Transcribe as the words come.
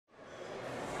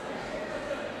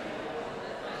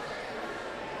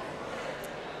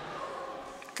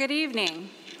Good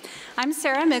evening. I'm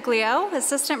Sarah Miglio,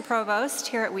 Assistant Provost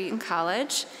here at Wheaton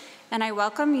College, and I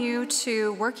welcome you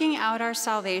to Working Out Our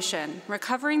Salvation,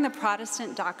 Recovering the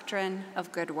Protestant Doctrine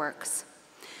of Good Works.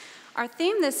 Our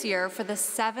theme this year for the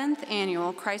 7th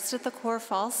annual Christ at the Core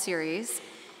Fall series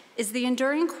is the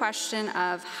enduring question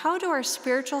of how do our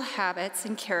spiritual habits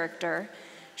and character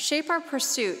shape our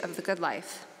pursuit of the good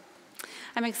life?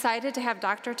 I'm excited to have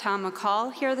Dr. Tom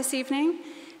McCall here this evening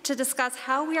to discuss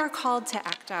how we are called to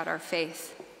act out our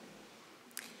faith.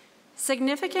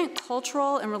 Significant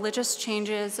cultural and religious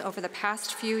changes over the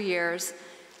past few years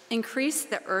increase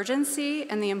the urgency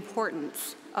and the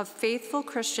importance of faithful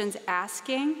Christians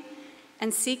asking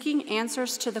and seeking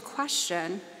answers to the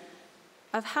question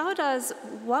of how does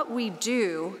what we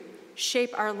do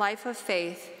shape our life of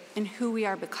faith and who we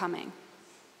are becoming.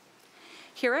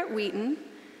 Here at Wheaton,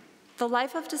 the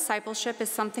life of discipleship is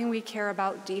something we care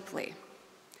about deeply.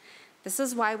 This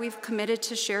is why we've committed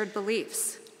to shared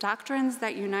beliefs, doctrines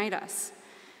that unite us.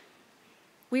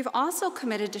 We've also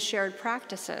committed to shared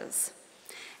practices,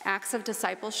 acts of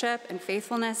discipleship and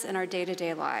faithfulness in our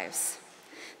day-to-day lives.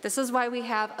 This is why we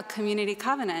have a community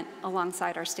covenant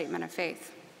alongside our statement of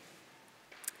faith.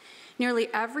 Nearly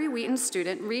every Wheaton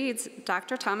student reads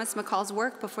Dr. Thomas McCall's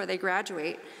work before they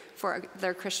graduate for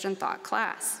their Christian thought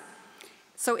class.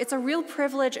 So it's a real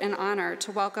privilege and honor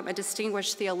to welcome a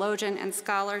distinguished theologian and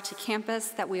scholar to campus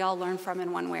that we all learn from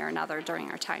in one way or another during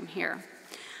our time here.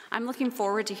 I'm looking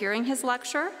forward to hearing his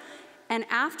lecture, and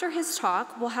after his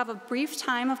talk, we'll have a brief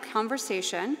time of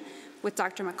conversation with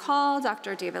Dr. McCall,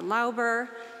 Dr. David Lauber,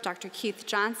 Dr. Keith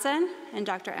Johnson, and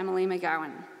Dr. Emily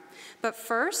McGowan. But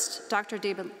first, Dr.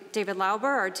 David Lauber,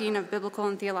 our Dean of Biblical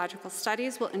and Theological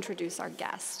Studies, will introduce our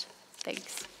guest.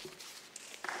 Thanks.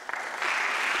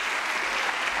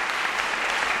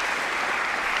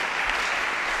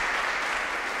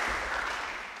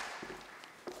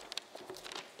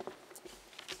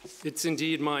 It's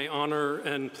indeed my honor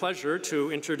and pleasure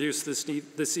to introduce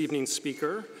this evening's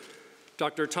speaker.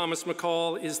 Dr. Thomas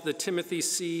McCall is the Timothy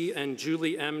C. and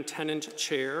Julie M. Tennent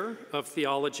Chair of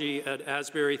Theology at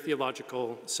Asbury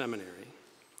Theological Seminary.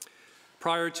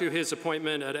 Prior to his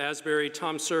appointment at Asbury,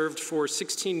 Tom served for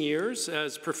 16 years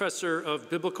as Professor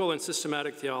of Biblical and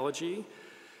Systematic Theology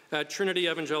at Trinity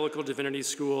Evangelical Divinity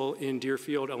School in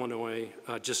Deerfield, Illinois,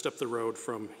 just up the road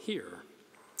from here.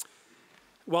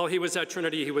 While he was at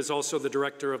Trinity, he was also the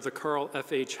director of the Carl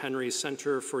F. H. Henry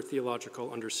Center for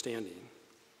Theological Understanding.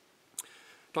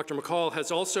 Dr. McCall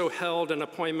has also held an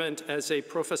appointment as a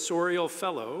professorial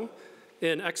fellow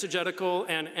in exegetical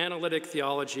and analytic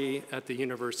theology at the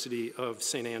University of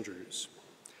St. Andrews.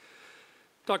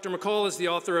 Dr. McCall is the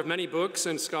author of many books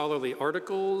and scholarly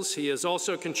articles. He has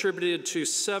also contributed to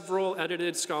several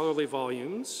edited scholarly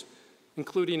volumes,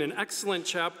 including an excellent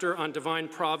chapter on divine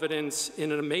providence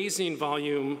in an amazing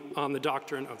volume on the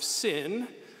doctrine of sin,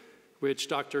 which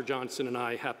Dr. Johnson and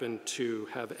I happen to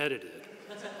have edited.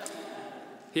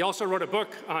 He also wrote a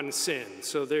book on sin,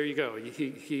 so there you go.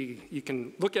 You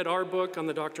can look at our book on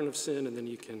the doctrine of sin, and then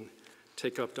you can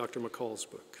take up Dr. McCall's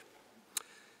book.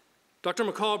 Dr.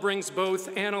 McCall brings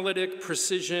both analytic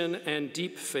precision and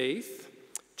deep faith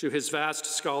to his vast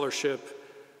scholarship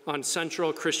on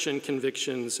central Christian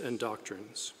convictions and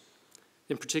doctrines,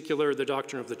 in particular the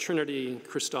doctrine of the Trinity,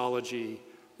 Christology,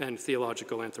 and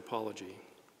theological anthropology.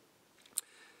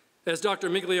 As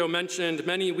Dr. Miglio mentioned,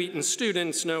 many Wheaton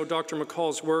students know Dr.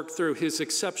 McCall's work through his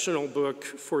exceptional book,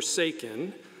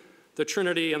 Forsaken, The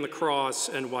Trinity and the Cross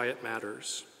and Why It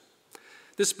Matters.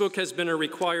 This book has been a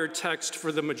required text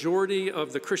for the majority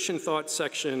of the Christian thought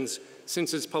sections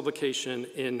since its publication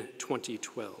in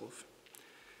 2012.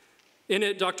 In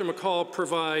it, Dr. McCall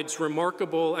provides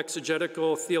remarkable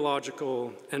exegetical,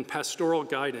 theological, and pastoral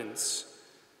guidance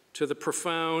to the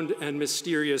profound and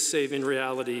mysterious saving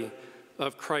reality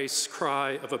of Christ's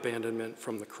cry of abandonment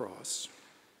from the cross.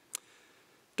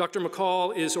 Dr.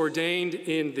 McCall is ordained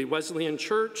in the Wesleyan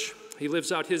Church. He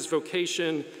lives out his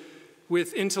vocation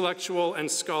with intellectual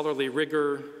and scholarly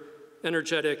rigor,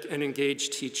 energetic and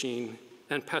engaged teaching,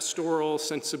 and pastoral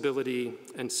sensibility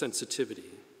and sensitivity.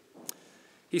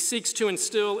 He seeks to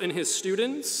instill in his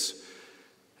students,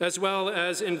 as well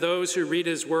as in those who read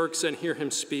his works and hear him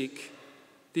speak,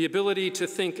 the ability to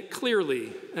think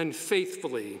clearly and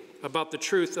faithfully about the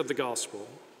truth of the gospel,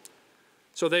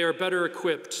 so they are better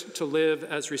equipped to live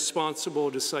as responsible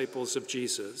disciples of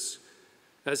Jesus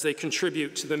as they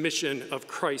contribute to the mission of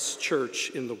Christ's church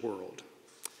in the world.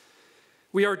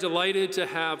 We are delighted to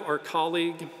have our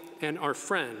colleague and our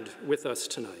friend with us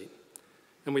tonight,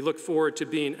 and we look forward to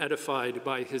being edified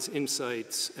by his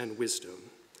insights and wisdom.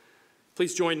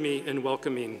 Please join me in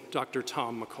welcoming Dr.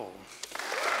 Tom McCall.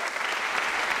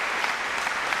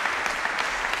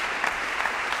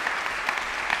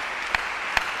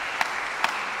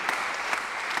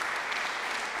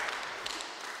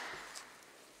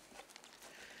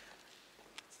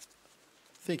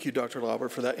 Thank you, Dr. Lauber,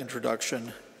 for that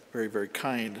introduction. Very, very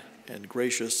kind and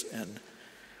gracious and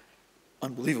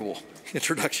unbelievable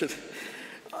introduction.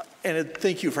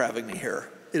 Thank you for having me here.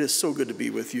 It is so good to be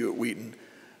with you at Wheaton.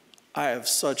 I have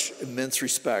such immense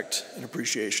respect and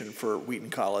appreciation for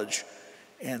Wheaton College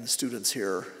and the students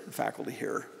here and faculty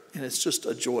here. And it's just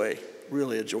a joy,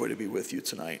 really a joy to be with you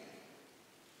tonight.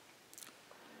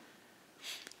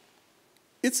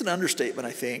 It's an understatement,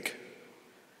 I think,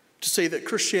 to say that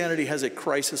Christianity has a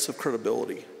crisis of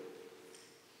credibility.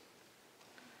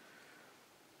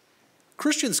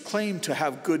 Christians claim to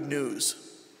have good news.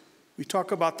 We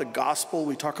talk about the gospel,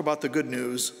 we talk about the good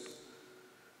news,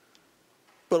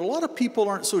 but a lot of people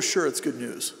aren't so sure it's good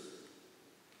news.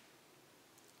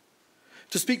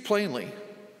 To speak plainly,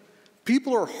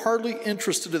 people are hardly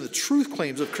interested in the truth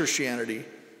claims of Christianity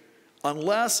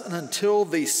unless and until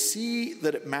they see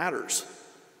that it matters.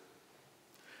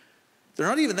 They're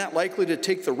not even that likely to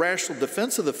take the rational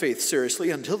defense of the faith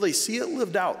seriously until they see it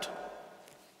lived out.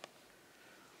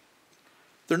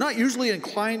 They're not usually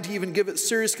inclined to even give it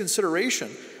serious consideration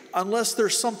unless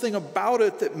there's something about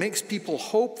it that makes people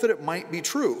hope that it might be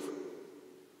true.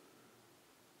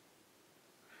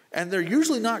 And they're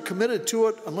usually not committed to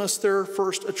it unless they're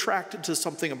first attracted to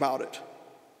something about it.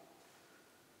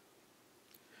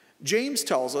 James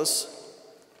tells us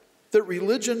that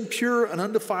religion, pure and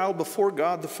undefiled before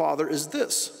God the Father, is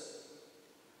this: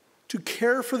 to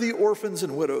care for the orphans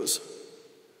and widows,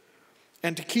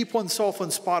 and to keep oneself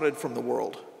unspotted from the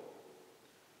world.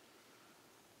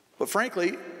 But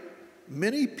frankly,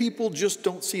 many people just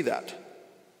don't see that.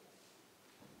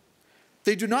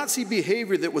 They do not see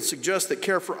behavior that would suggest that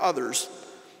care for others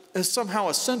is somehow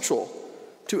essential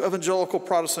to evangelical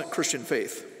Protestant Christian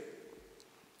faith.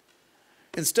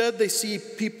 Instead, they see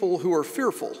people who are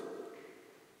fearful.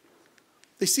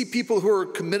 They see people who are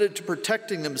committed to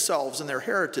protecting themselves and their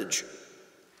heritage.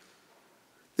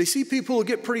 They see people who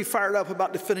get pretty fired up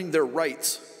about defending their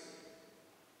rights.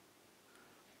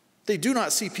 They do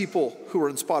not see people who are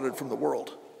unspotted from the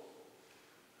world.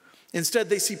 Instead,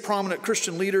 they see prominent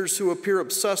Christian leaders who appear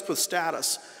obsessed with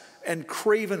status and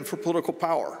craven for political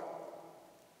power.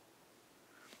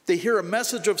 They hear a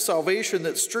message of salvation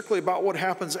that's strictly about what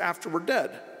happens after we're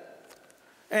dead.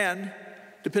 And,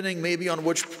 depending maybe on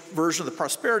which version of the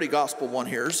prosperity gospel one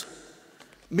hears,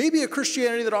 maybe a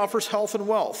Christianity that offers health and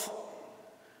wealth,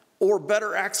 or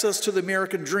better access to the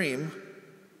American dream,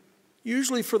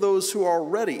 usually for those who are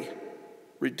already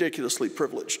ridiculously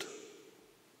privileged.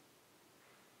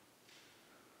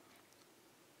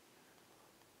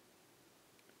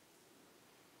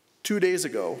 Two days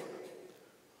ago,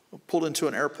 I pulled into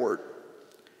an airport,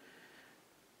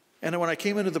 and when I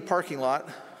came into the parking lot,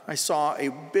 I saw a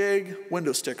big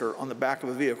window sticker on the back of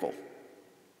a vehicle.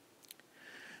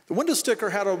 The window sticker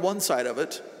had on one side of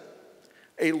it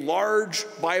a large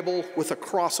Bible with a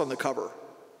cross on the cover.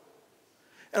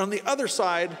 And on the other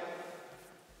side,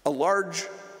 a large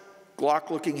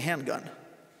Glock-looking handgun.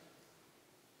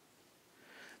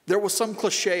 There was some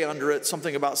cliche under it,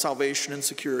 something about salvation and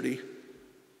security.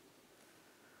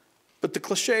 But the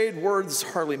cliched words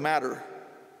hardly matter,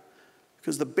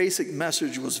 because the basic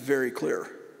message was very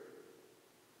clear.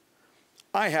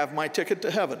 I have my ticket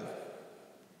to heaven,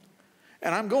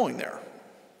 and I'm going there.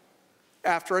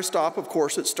 After I stop, of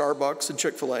course, at Starbucks and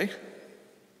Chick-fil-A.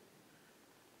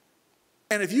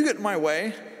 And if you get in my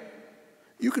way,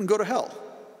 you can go to hell.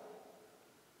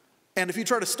 And if you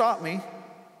try to stop me,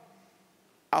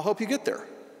 I'll help you get there.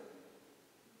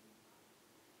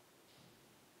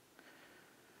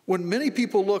 When many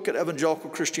people look at evangelical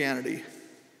Christianity,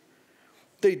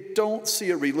 they don't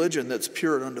see a religion that's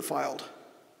pure and undefiled.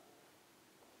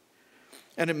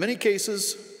 And in many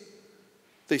cases,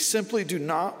 they simply do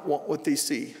not want what they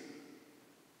see.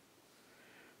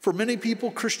 For many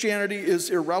people, Christianity is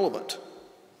irrelevant.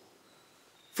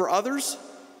 For others,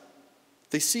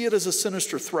 they see it as a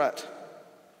sinister threat.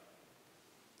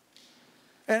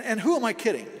 And who am I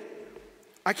kidding?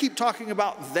 I keep talking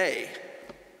about they.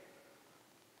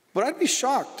 But I'd be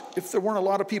shocked if there weren't a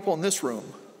lot of people in this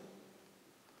room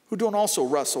who don't also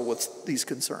wrestle with these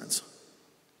concerns.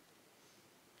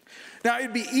 Now,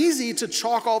 it'd be easy to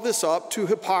chalk all this up to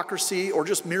hypocrisy or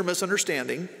just mere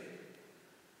misunderstanding.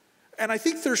 And I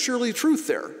think there's surely truth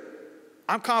there.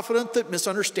 I'm confident that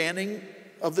misunderstanding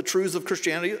of the truths of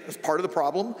Christianity is part of the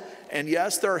problem. And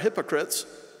yes, there are hypocrites.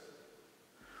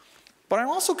 But I'm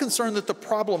also concerned that the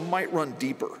problem might run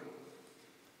deeper.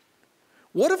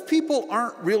 What if people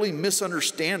aren't really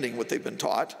misunderstanding what they've been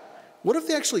taught? What if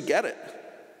they actually get it?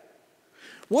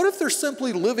 What if they're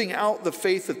simply living out the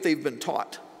faith that they've been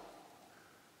taught?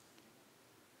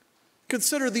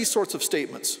 Consider these sorts of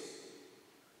statements.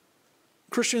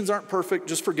 Christians aren't perfect,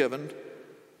 just forgiven.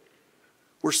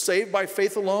 We're saved by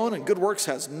faith alone, and good works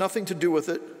has nothing to do with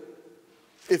it.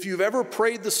 If you've ever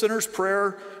prayed the sinner's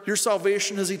prayer, your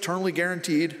salvation is eternally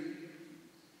guaranteed.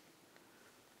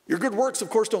 Your good works, of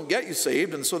course, don't get you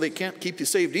saved, and so they can't keep you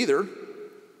saved either.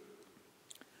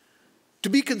 To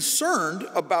be concerned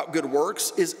about good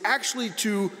works is actually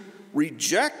to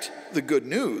reject the good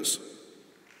news.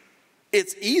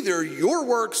 It's either your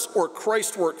works or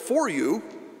Christ's work for you.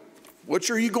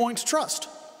 Which are you going to trust?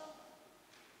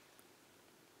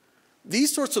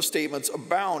 These sorts of statements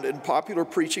abound in popular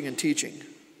preaching and teaching.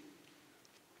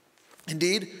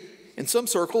 Indeed, in some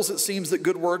circles, it seems that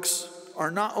good works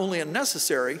are not only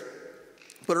unnecessary,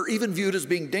 but are even viewed as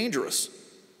being dangerous.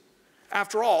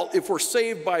 After all, if we're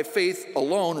saved by faith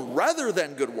alone rather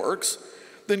than good works,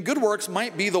 then good works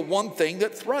might be the one thing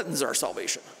that threatens our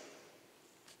salvation.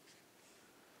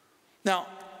 Now,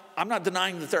 I'm not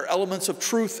denying that there are elements of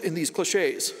truth in these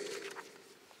cliches,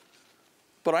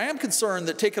 but I am concerned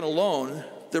that taken alone,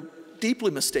 they're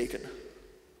deeply mistaken.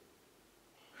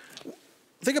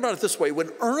 Think about it this way. When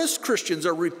earnest Christians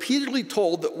are repeatedly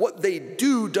told that what they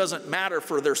do doesn't matter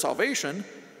for their salvation,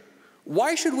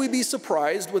 why should we be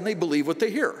surprised when they believe what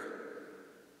they hear?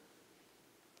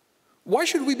 Why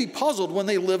should we be puzzled when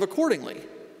they live accordingly?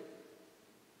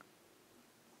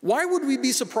 Why would we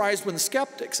be surprised when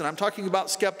skeptics, and I'm talking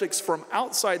about skeptics from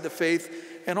outside the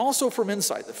faith and also from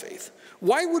inside the faith,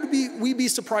 why would we be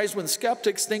surprised when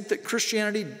skeptics think that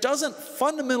Christianity doesn't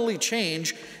fundamentally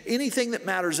change anything that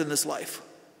matters in this life?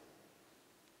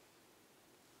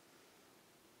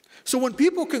 So when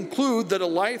people conclude that a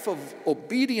life of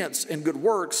obedience and good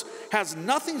works has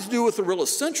nothing to do with the real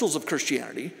essentials of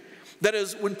Christianity, that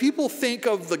is, when people think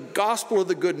of the gospel or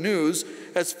the good news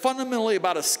as fundamentally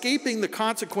about escaping the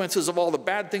consequences of all the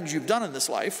bad things you've done in this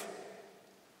life,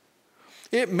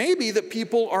 it may be that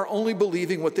people are only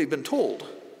believing what they've been told.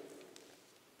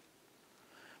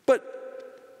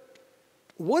 But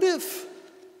what if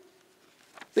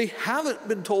they haven't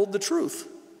been told the truth?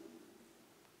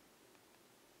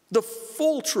 The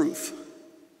full truth,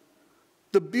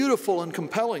 the beautiful and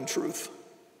compelling truth.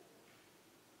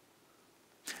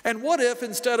 And what if,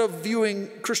 instead of viewing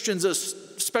Christians as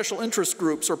special interest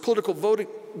groups or political voting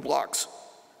blocs,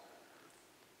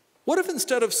 what if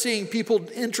instead of seeing people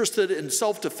interested in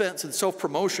self-defense and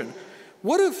self-promotion,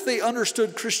 what if they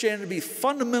understood Christianity to be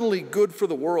fundamentally good for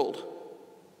the world?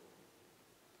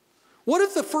 What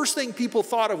if the first thing people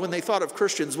thought of when they thought of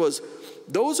Christians was,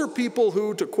 those are people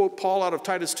who, to quote Paul out of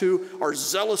Titus 2, are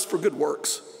zealous for good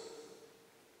works?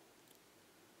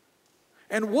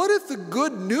 And what if the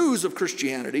good news of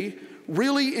Christianity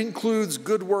really includes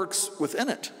good works within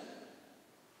it?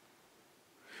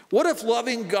 What if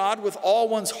loving God with all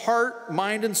one's heart,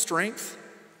 mind, and strength,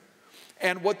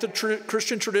 and what the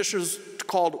Christian tradition is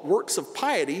called works of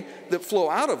piety that flow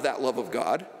out of that love of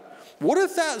God, what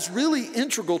if that is really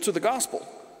integral to the gospel?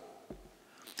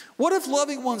 What if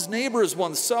loving one's neighbor as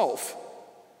oneself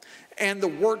and the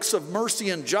works of mercy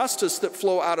and justice that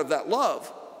flow out of that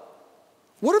love,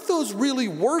 what if those really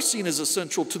were seen as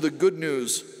essential to the good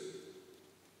news?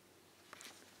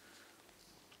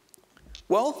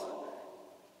 Well,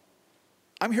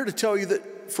 I'm here to tell you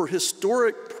that for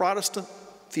historic Protestant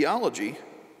theology,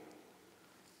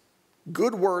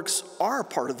 good works are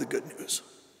part of the good news.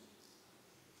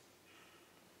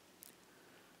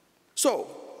 So,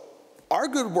 are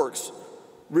good works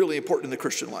really important in the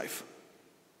Christian life?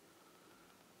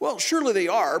 Well, surely they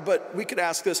are, but we could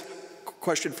ask this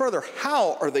question further.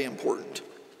 How are they important?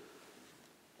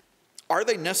 Are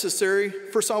they necessary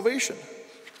for salvation?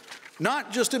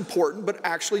 Not just important, but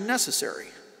actually necessary.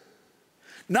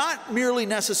 Not merely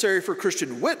necessary for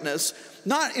Christian witness,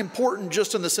 not important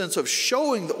just in the sense of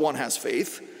showing that one has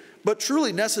faith, but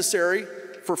truly necessary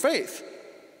for faith.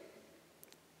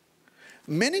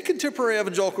 Many contemporary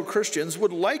evangelical Christians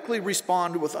would likely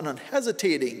respond with an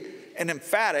unhesitating and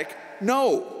emphatic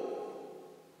no.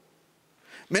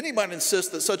 Many might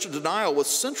insist that such a denial was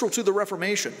central to the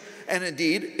Reformation, and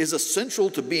indeed is essential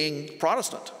to being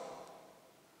Protestant.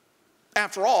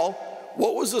 After all,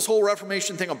 what was this whole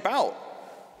Reformation thing about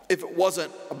if it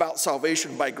wasn't about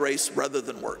salvation by grace rather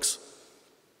than works?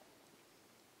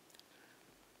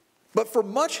 But for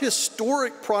much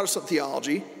historic Protestant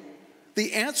theology,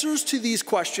 the answers to these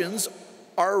questions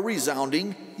are a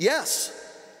resounding yes.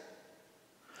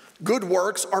 Good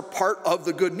works are part of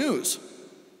the good news.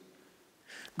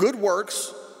 Good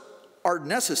works are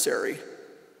necessary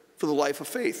for the life of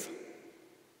faith.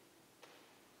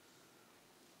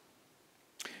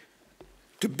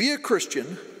 To be a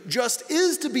Christian just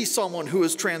is to be someone who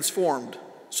is transformed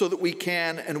so that we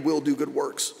can and will do good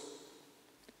works.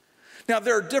 Now,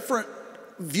 there are different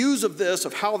views of this,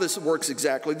 of how this works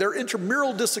exactly. There are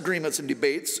intramural disagreements and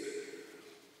debates.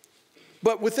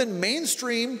 But within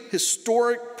mainstream,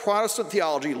 historic Protestant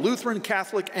theology, Lutheran,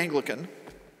 Catholic, Anglican,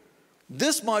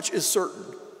 this much is certain.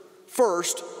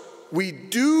 First, we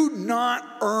do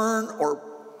not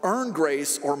earn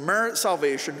grace or merit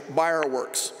salvation by our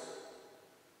works.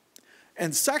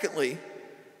 And secondly,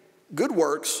 good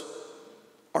works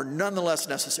are nonetheless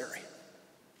necessary.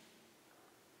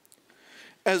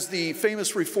 As the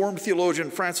famous Reformed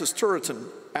theologian Francis Turretin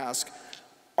asked,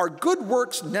 are good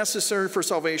works necessary for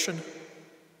salvation?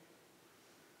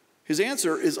 His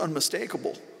answer is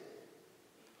unmistakable.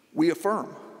 We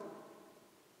affirm.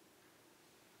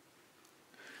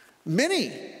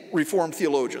 Many Reformed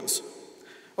theologians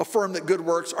affirm that good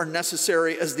works are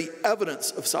necessary as the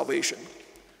evidence of salvation.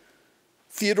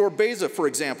 Theodore Beza, for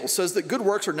example, says that good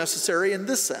works are necessary in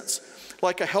this sense.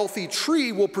 Like a healthy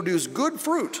tree will produce good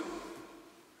fruit.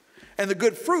 And the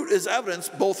good fruit is evidence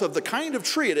both of the kind of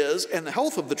tree it is and the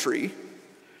health of the tree.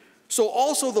 So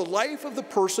also the life of the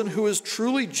person who is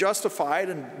truly justified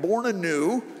and born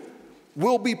anew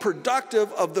will be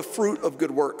productive of the fruit of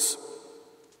good works.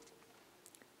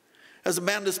 As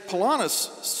Amandus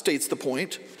Paulinus states the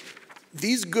point,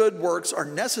 these good works are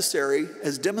necessary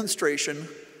as demonstration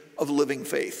of living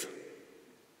faith.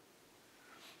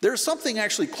 There's something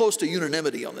actually close to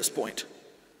unanimity on this point.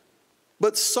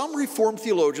 But some Reformed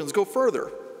theologians go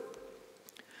further.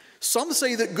 Some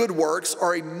say that good works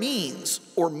are a means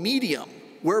or medium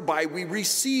whereby we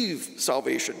receive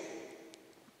salvation.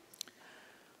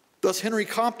 Thus, Henry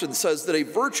Compton says that a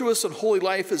virtuous and holy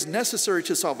life is necessary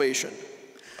to salvation,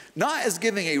 not as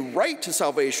giving a right to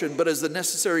salvation, but as the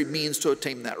necessary means to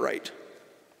attain that right.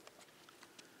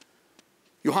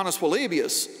 Johannes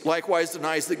Walabius likewise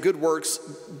denies that good works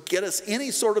get us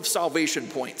any sort of salvation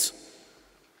points.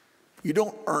 You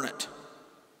don't earn it.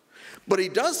 But he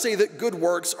does say that good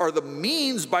works are the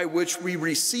means by which we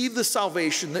receive the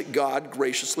salvation that God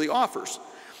graciously offers.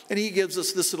 And he gives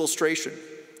us this illustration.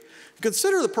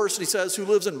 Consider the person, he says, who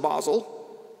lives in Basel,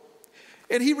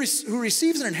 and who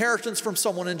receives an inheritance from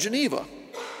someone in Geneva.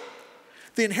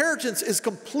 The inheritance is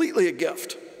completely a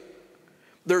gift.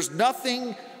 There's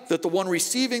nothing that the one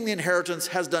receiving the inheritance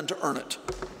has done to earn it.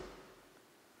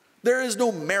 There is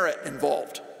no merit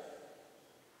involved.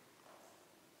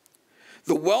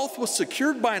 The wealth was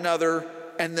secured by another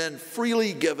and then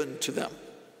freely given to them.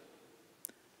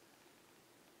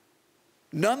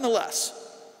 Nonetheless,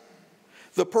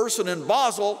 the person in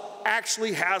Basel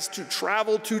actually has to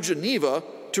travel to Geneva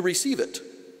to receive it.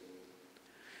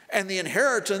 And the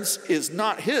inheritance is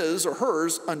not his or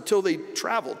hers until they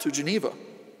travel to Geneva.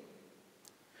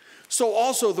 So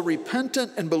also the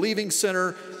repentant and believing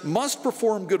sinner must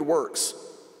perform good works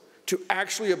to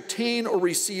actually obtain or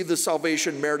receive the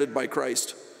salvation merited by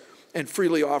Christ and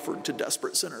freely offered to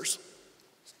desperate sinners.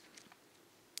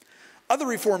 Other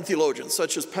Reformed theologians,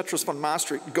 such as Petrus von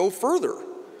Maastricht, go further.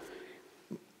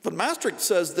 Von Maastricht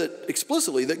says that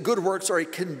explicitly that good works are a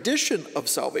condition of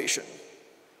salvation.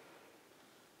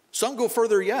 Some go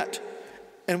further yet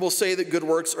and will say that good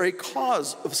works are a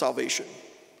cause of salvation.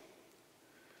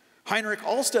 Heinrich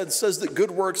Alsted says that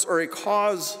good works are a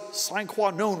cause sine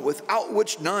qua non, without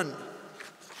which none.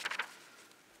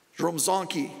 Jerome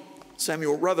Zonke,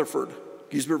 Samuel Rutherford,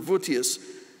 Gisbert Voetius,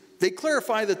 they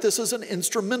clarify that this is an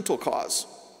instrumental cause.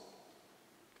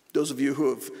 Those of you who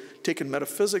have taken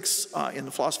metaphysics in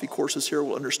the philosophy courses here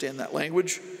will understand that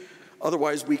language.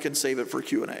 Otherwise, we can save it for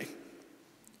Q&A.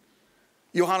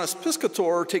 Johannes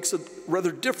Piscator takes a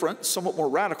rather different, somewhat more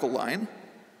radical line.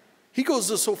 He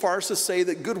goes so far as to say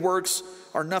that good works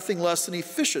are nothing less than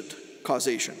efficient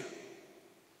causation.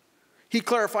 He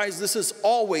clarifies this is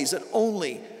always and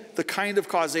only the kind of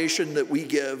causation that we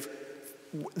give,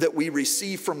 that we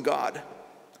receive from God.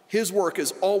 His work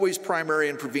is always primary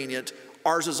and prevenient.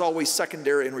 Ours is always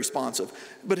secondary and responsive.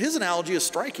 But his analogy is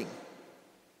striking.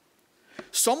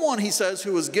 Someone, he says,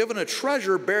 who is given a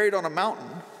treasure buried on a mountain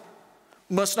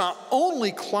must not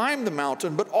only climb the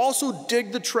mountain, but also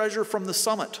dig the treasure from the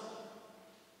summit.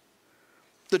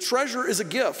 The treasure is a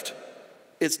gift.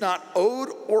 It's not owed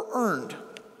or earned,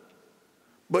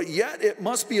 but yet it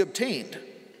must be obtained.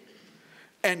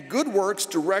 And good works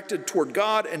directed toward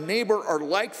God and neighbor are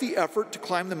like the effort to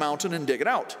climb the mountain and dig it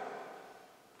out.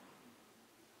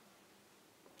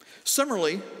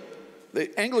 Similarly,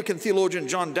 the Anglican theologian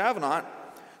John Davenant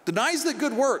denies that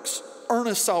good works earn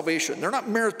us salvation. They're not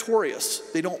meritorious.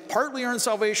 They don't partly earn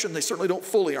salvation. They certainly don't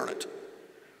fully earn it.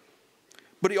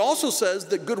 But he also says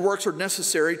that good works are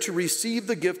necessary to receive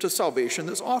the gift of salvation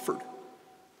that's offered.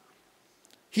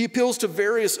 He appeals to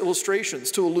various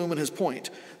illustrations to illumine his point.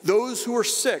 Those who are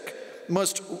sick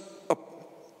must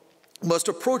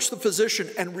approach the physician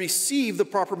and receive the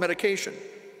proper medication.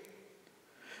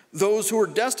 Those who are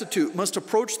destitute must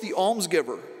approach the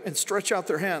almsgiver and stretch out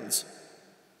their hands.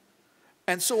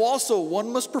 And so also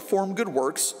one must perform good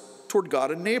works toward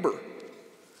God and neighbor.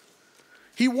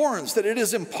 He warns that it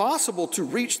is impossible to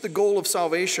reach the goal of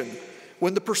salvation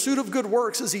when the pursuit of good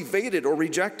works is evaded or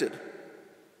rejected.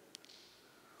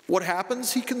 What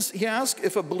happens, he asks,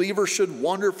 if a believer should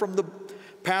wander from the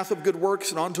path of good works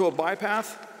and onto a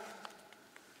bypath?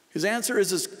 His answer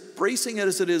is as bracing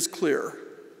as it is clear.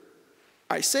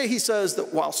 I say, he says,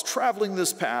 that whilst traveling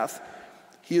this path,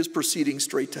 he is proceeding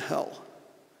straight to hell.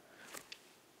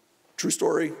 True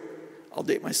story, I'll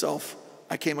date myself.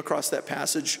 I came across that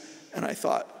passage and I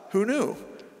thought, who knew?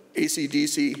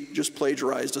 AC/DC just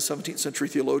plagiarized a 17th century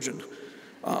theologian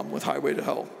with Highway to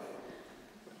Hell.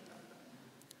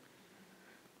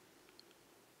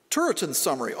 Turretin's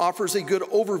summary offers a good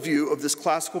overview of this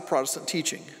classical Protestant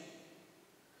teaching.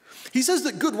 He says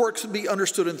that good works can be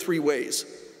understood in three ways: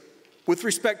 with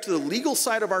respect to the legal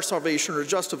side of our salvation or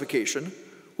justification,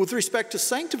 with respect to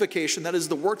sanctification, that is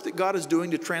the work that God is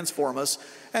doing to transform us,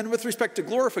 and with respect to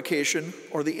glorification,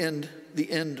 or the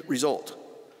end result.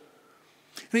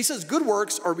 And he says good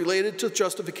works are related to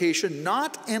justification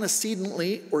not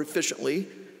antecedently or efficiently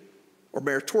or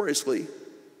meritoriously,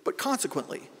 but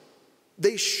consequently.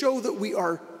 They show that we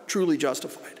are truly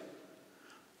justified.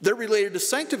 They're related to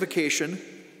sanctification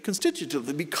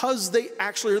constitutively because they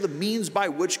actually are the means by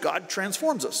which God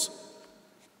transforms us.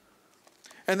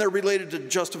 And they're related to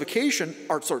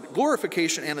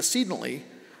glorification antecedently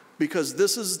because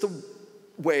this is the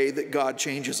way that God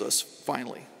changes us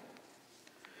finally.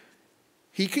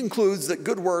 He concludes that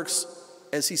good works,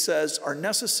 as he says, are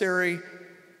necessary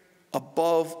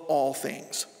above all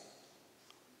things.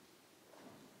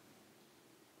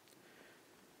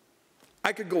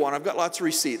 I could go on. I've got lots of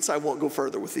receipts. I won't go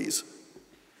further with these.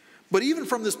 But even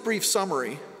from this brief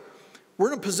summary,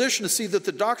 we're in a position to see that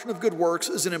the doctrine of good works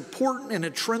is an important and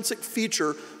intrinsic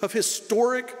feature of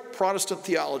historic Protestant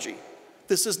theology.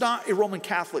 This is not a Roman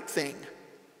Catholic thing.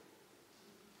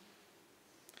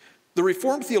 The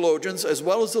Reformed theologians, as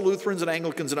well as the Lutherans and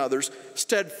Anglicans and others,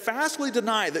 steadfastly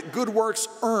deny that good works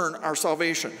earn our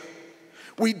salvation.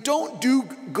 We don't do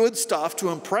good stuff to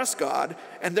impress God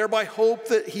and thereby hope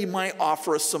that he might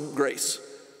offer us some grace.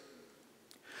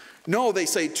 No, they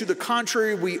say, to the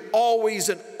contrary, we always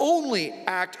and only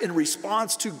act in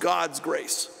response to God's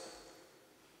grace.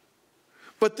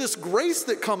 But this grace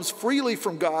that comes freely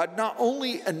from God not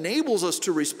only enables us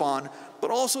to respond, but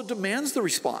also demands the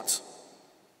response.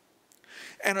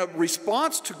 And a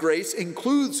response to grace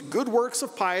includes good works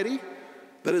of piety,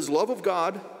 that is love of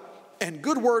God, and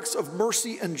good works of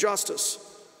mercy and justice,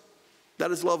 that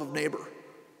is love of neighbor.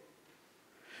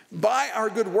 By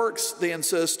our good works, they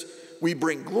insist, we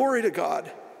bring glory to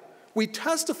God. We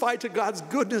testify to God's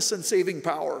goodness and saving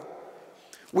power.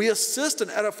 We assist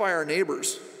and edify our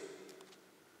neighbors.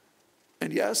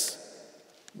 And yes,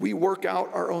 we work out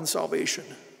our own salvation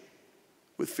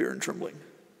with fear and trembling.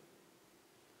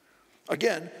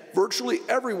 Again, virtually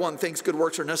everyone thinks good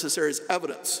works are necessary as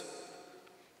evidence.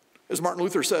 As Martin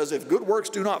Luther says, if good works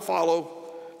do not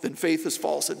follow, then faith is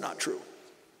false and not true.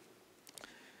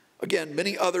 Again,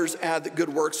 many others add that good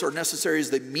works are necessary as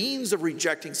the means of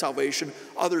rejecting salvation.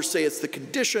 Others say it's the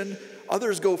condition.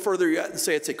 Others go further yet and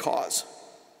say it's a cause.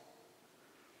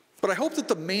 But I hope that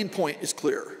the main point is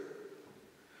clear.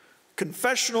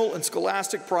 Confessional and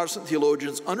scholastic Protestant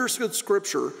theologians understood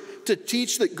Scripture to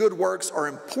teach that good works are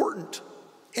important,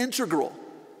 integral,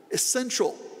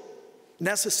 essential,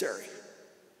 necessary.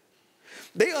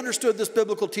 They understood this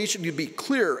biblical teaching to be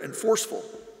clear and forceful.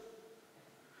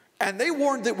 And they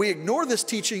warned that we ignore this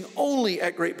teaching only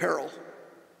at great peril.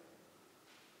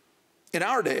 In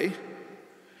our day,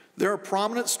 there are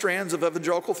prominent strands of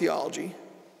evangelical theology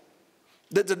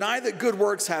that deny that good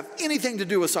works have anything to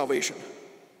do with salvation.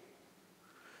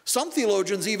 Some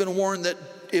theologians even warn that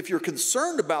if you're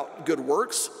concerned about good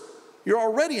works, you're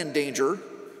already in danger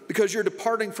because you're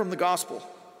departing from the gospel.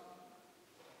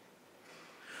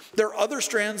 There are other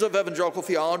strands of evangelical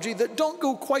theology that don't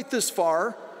go quite this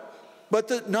far, but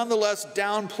that nonetheless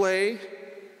downplay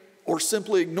or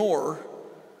simply ignore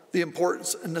the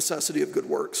importance and necessity of good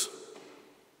works.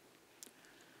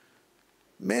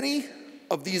 Many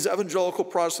of these evangelical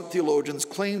Protestant theologians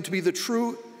claim to be the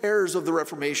true heirs of the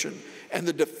Reformation and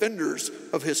the defenders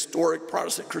of historic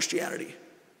Protestant Christianity.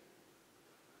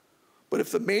 But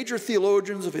if the major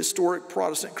theologians of historic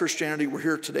Protestant Christianity were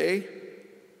here today,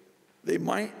 they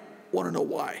might want to know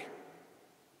why.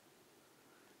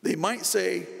 They might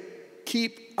say,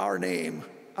 keep our name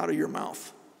out of your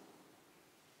mouth.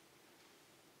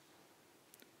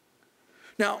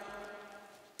 Now,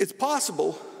 it's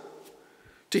possible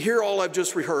to hear all I've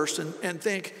just rehearsed and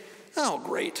think, oh,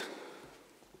 great.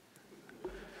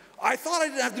 I thought I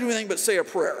didn't have to do anything but say a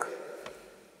prayer.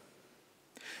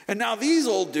 And now these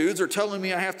old dudes are telling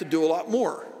me I have to do a lot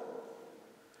more.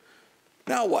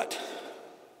 Now what?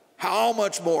 How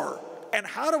much more? And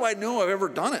how do I know I've ever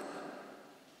done it?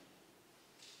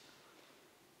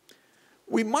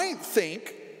 We might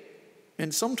think,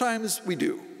 and sometimes we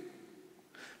do,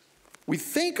 we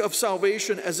think of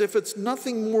salvation as if it's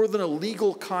nothing more than a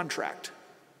legal contract.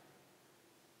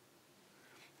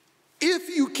 If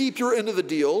you keep your end of the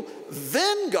deal,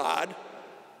 then God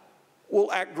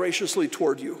will act graciously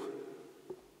toward you.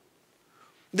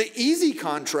 The easy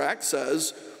contract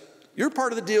says, your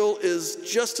part of the deal is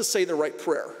just to say the right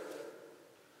prayer.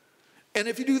 And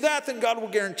if you do that, then God will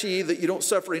guarantee that you don't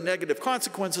suffer any negative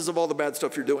consequences of all the bad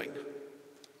stuff you're doing.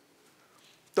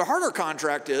 The harder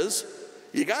contract is,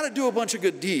 you got to do a bunch of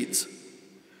good deeds.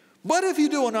 But if you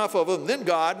do enough of them, then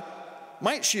God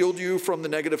might shield you from the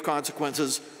negative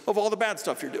consequences of all the bad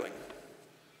stuff you're doing.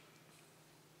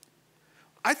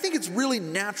 I think it's really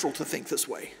natural to think this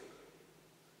way.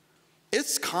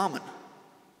 It's common.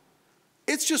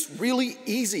 It's just really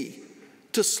easy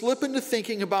to slip into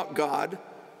thinking about God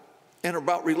and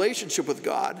about relationship with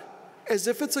God as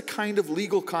if it's a kind of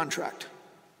legal contract.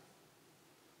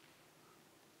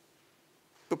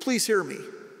 But please hear me.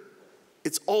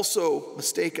 It's also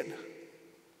mistaken.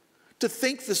 To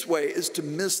think this way is to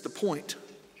miss the point.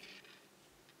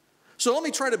 So let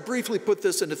me try to briefly put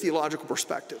this into theological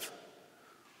perspective.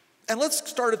 And let's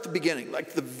start at the beginning,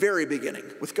 like the very beginning,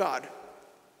 with God.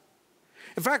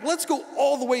 In fact, let's go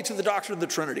all the way to the doctrine of the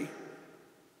Trinity.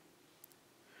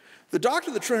 The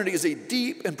doctrine of the Trinity is a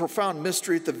deep and profound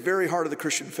mystery at the very heart of the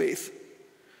Christian faith.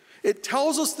 It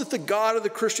tells us that the God of the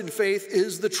Christian faith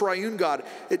is the triune God.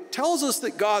 It tells us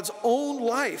that God's own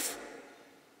life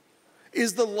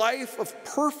is the life of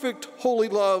perfect holy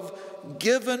love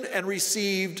given and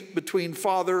received between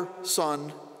Father,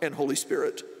 Son, and Holy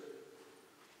Spirit.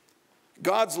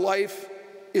 God's life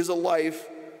is a life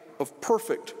of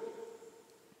perfect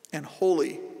and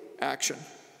holy action.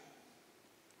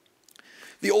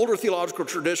 The older theological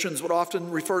traditions would often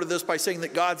refer to this by saying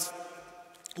that God's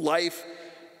life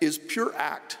is pure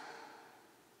act.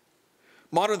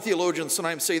 Modern theologians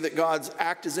sometimes say that God's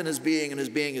act is in his being and his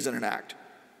being is in an act.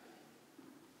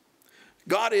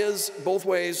 God is, both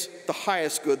ways, the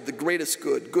highest good, the greatest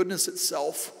good, goodness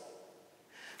itself.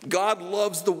 God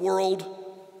loves the world,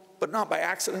 but not by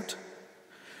accident.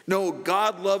 No,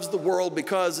 God loves the world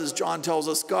because, as John tells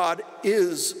us, God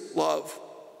is love.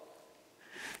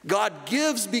 God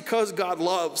gives because God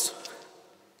loves.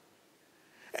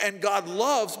 And God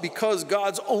loves because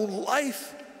God's own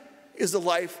life is a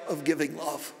life of giving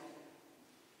love.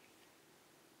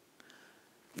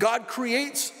 God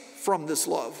creates from this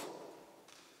love,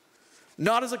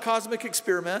 not as a cosmic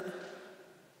experiment,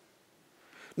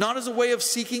 not as a way of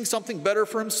seeking something better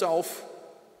for himself,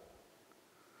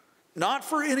 not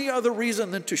for any other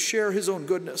reason than to share his own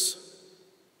goodness.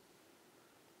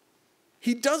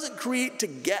 He doesn't create to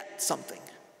get something.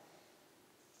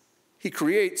 He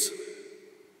creates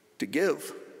to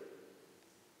give.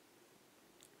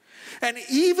 And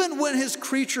even when his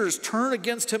creatures turn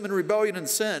against him in rebellion and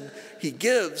sin, he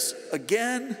gives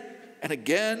again and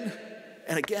again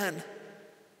and again.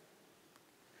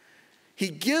 He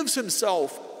gives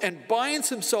himself and binds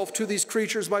himself to these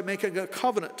creatures by making a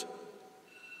covenant,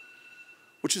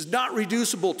 which is not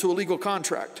reducible to a legal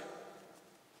contract.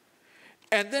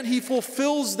 And then he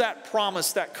fulfills that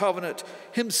promise, that covenant,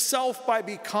 himself by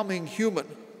becoming human.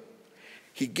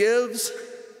 He gives,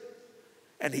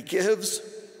 and he gives,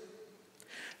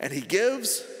 and he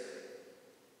gives,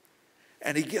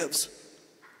 and he gives.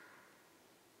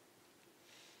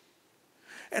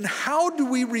 And how do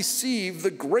we receive the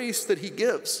grace that he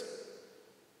gives?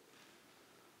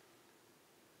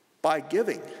 By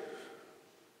giving.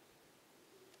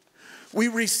 We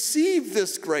receive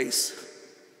this grace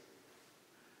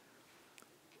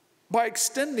by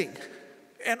extending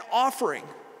and offering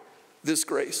this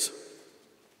grace.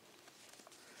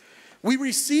 We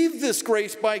receive this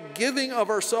grace by giving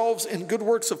of ourselves in good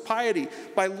works of piety,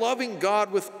 by loving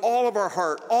God with all of our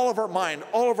heart, all of our mind,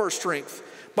 all of our strength,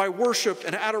 by worship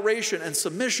and adoration and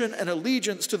submission and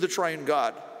allegiance to the triune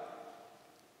God.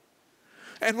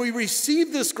 And we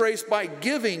receive this grace by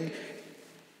giving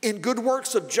in good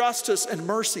works of justice and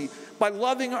mercy, by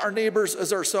loving our neighbors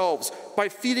as ourselves, by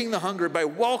feeding the hungry, by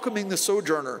welcoming the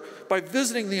sojourner, by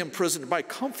visiting the imprisoned, by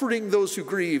comforting those who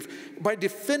grieve, by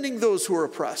defending those who are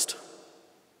oppressed.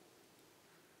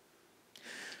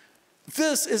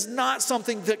 This is not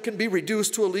something that can be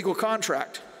reduced to a legal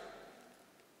contract.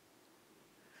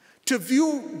 To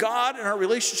view God and our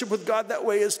relationship with God that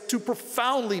way is to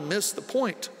profoundly miss the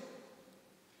point.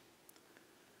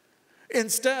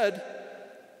 Instead,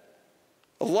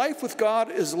 a life with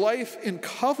God is life in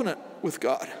covenant with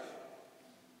God.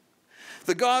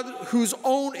 The God whose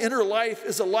own inner life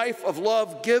is a life of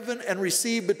love given and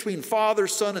received between Father,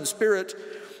 Son, and Spirit.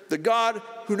 The God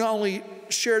who not only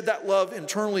shared that love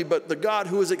internally, but the God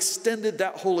who has extended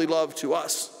that holy love to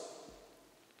us.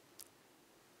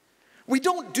 We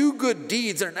don't do good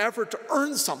deeds in an effort to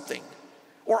earn something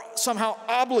or somehow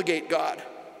obligate God.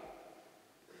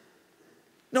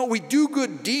 No, we do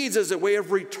good deeds as a way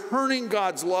of returning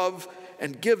God's love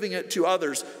and giving it to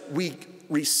others. We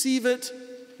receive it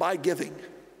by giving.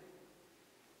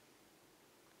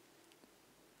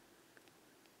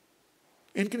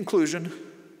 In conclusion,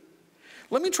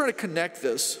 let me try to connect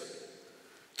this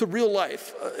to real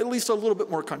life, at least a little bit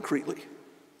more concretely.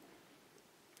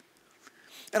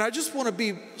 And I just want to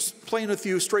be plain with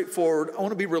you, straightforward. I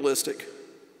want to be realistic.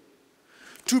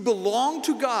 To belong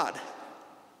to God,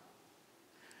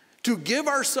 to give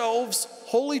ourselves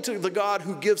wholly to the God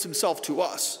who gives himself to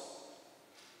us,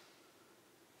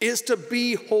 is to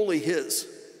be wholly his.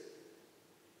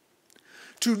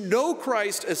 To know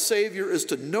Christ as Savior is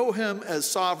to know him as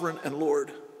sovereign and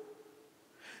Lord.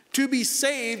 To be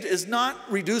saved is not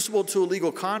reducible to a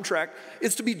legal contract.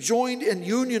 It's to be joined in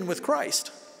union with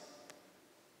Christ.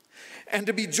 And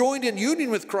to be joined in union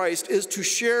with Christ is to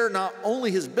share not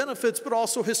only his benefits, but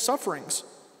also his sufferings.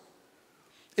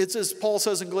 It's, as Paul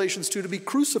says in Galatians 2, to be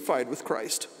crucified with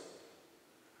Christ.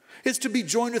 It's to be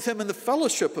joined with him in the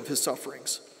fellowship of his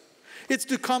sufferings. It's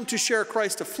to come to share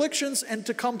Christ's afflictions and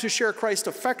to come to share Christ's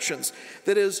affections.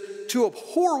 That is, to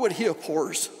abhor what he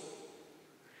abhors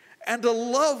and to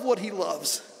love what he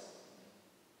loves.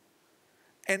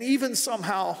 And even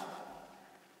somehow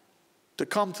to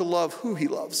come to love who he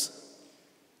loves.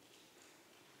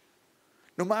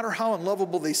 No matter how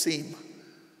unlovable they seem,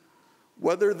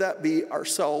 whether that be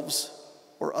ourselves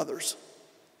or others.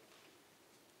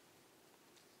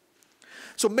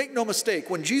 So make no mistake,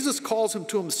 when Jesus calls him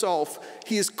to himself,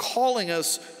 he is calling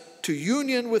us to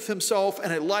union with himself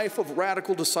and a life of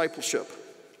radical discipleship.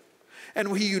 And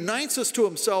when he unites us to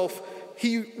himself,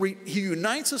 he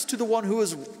unites us to the one who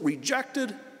is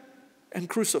rejected and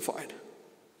crucified.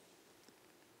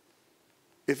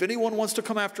 If anyone wants to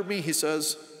come after me, he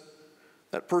says,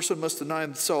 that person must deny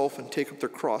himself and take up their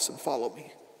cross and follow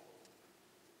me.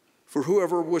 For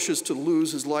whoever wishes to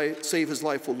lose his life, save his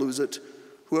life will lose it.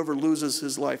 Whoever loses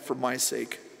his life for my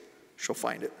sake shall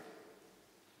find it.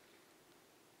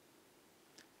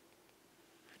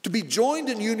 To be joined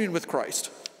in union with Christ,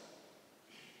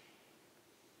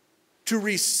 to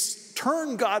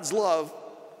return God's love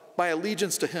by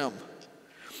allegiance to him,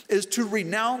 is to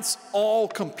renounce all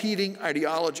competing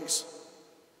ideologies.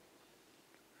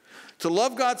 To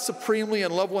love God supremely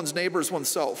and love one's neighbor as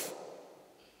oneself.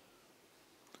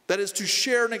 That is to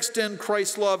share and extend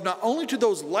Christ's love not only to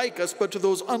those like us, but to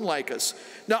those unlike us.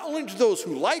 Not only to those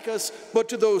who like us, but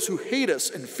to those who hate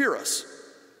us and fear us.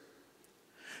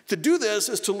 To do this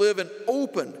is to live in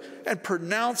open and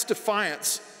pronounced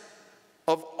defiance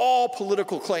of all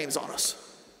political claims on us.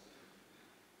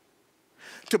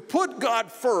 To put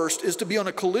God first is to be on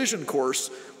a collision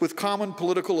course with common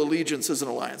political allegiances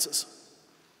and alliances.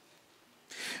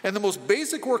 And the most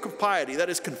basic work of piety, that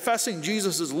is confessing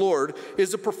Jesus as Lord,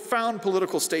 is a profound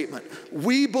political statement.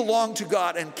 We belong to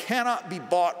God and cannot be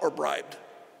bought or bribed.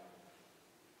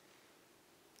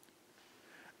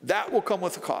 That will come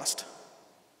with a cost.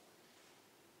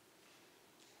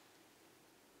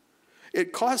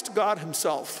 It cost God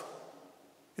himself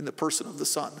in the person of the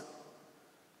Son.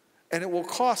 And it will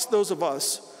cost those of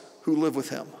us who live with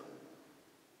him.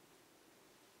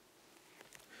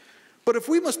 But if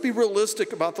we must be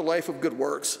realistic about the life of good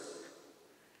works,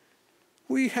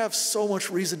 we have so much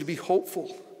reason to be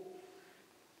hopeful.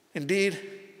 Indeed,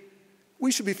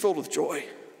 we should be filled with joy.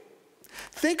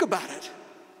 Think about it.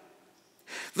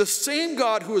 The same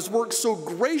God who has worked so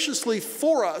graciously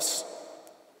for us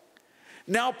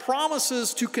now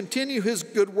promises to continue his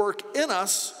good work in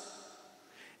us,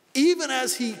 even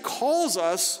as he calls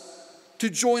us to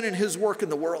join in his work in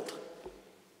the world.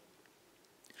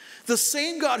 The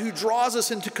same God who draws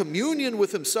us into communion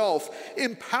with himself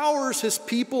empowers his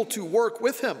people to work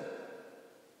with him.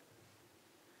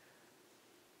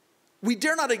 We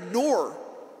dare not ignore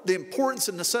the importance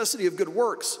and necessity of good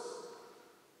works.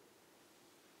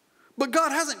 But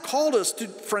God hasn't called us to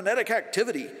frenetic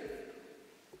activity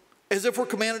as if we're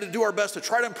commanded to do our best to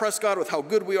try to impress God with how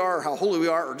good we are, or how holy we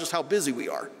are, or just how busy we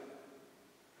are.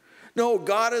 No,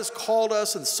 God has called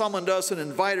us and summoned us and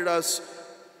invited us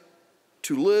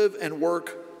to live and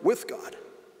work with God.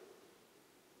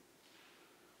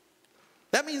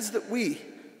 That means that we,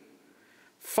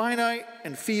 finite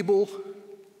and feeble,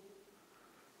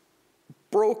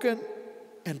 broken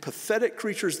and pathetic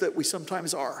creatures that we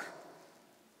sometimes are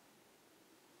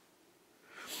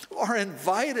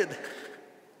invited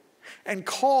and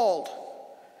called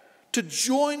to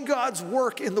join God's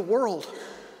work in the world.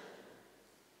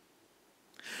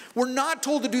 We're not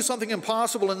told to do something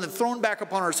impossible and then thrown back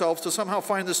upon ourselves to somehow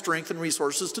find the strength and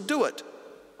resources to do it.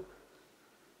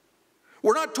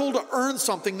 We're not told to earn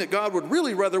something that God would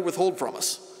really rather withhold from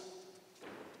us.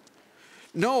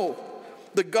 No,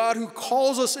 the God who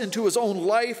calls us into his own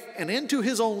life and into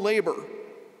his own labor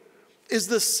is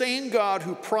the same God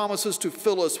who promises to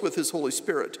fill us with his Holy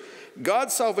Spirit.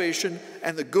 God's salvation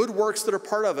and the good works that are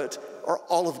part of it are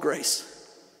all of grace.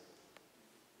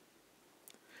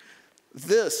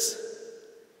 This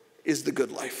is the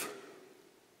good life.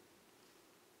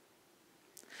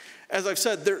 As I've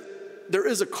said, there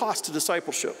is a cost to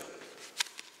discipleship.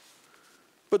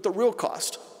 But the real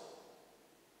cost,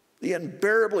 the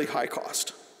unbearably high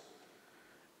cost,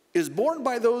 is borne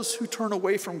by those who turn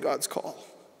away from God's call.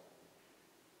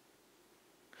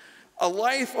 A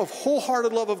life of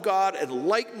wholehearted love of God and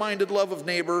like-minded love of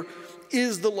neighbor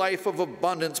is the life of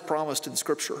abundance promised in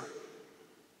Scripture.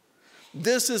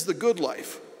 This is the good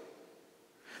life.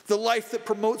 The life that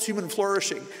promotes human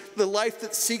flourishing. The life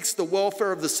that seeks the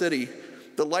welfare of the city.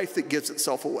 The life that gives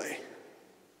itself away.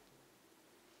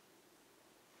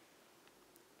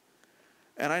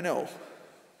 And I know,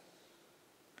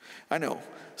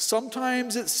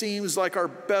 sometimes it seems like our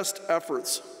best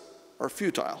efforts are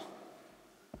futile.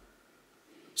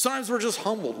 Sometimes we're just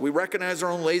humbled. We recognize our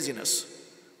own laziness.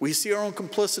 We see our own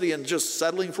complicity in just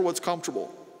settling for what's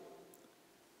comfortable.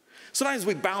 Sometimes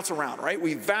we bounce around, right?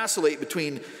 We vacillate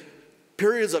between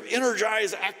periods of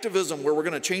energized activism where we're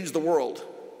going to change the world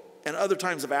and other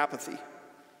times of apathy.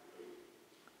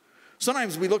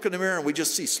 Sometimes we look in the mirror and we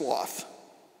just see sloth.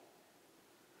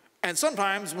 And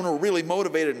sometimes when we're really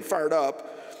motivated and fired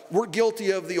up, we're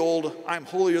guilty of the old I'm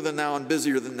holier than thou and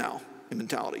busier than thou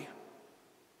mentality.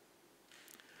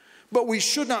 But we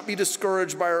should not be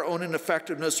discouraged by our own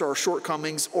ineffectiveness or our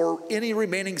shortcomings or any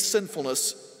remaining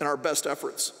sinfulness in our best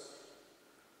efforts.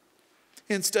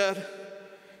 Instead,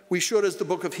 we should, as the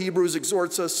book of Hebrews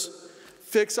exhorts us,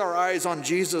 fix our eyes on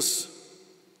Jesus,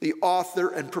 the author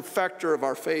and perfecter of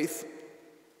our faith.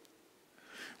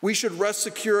 We should rest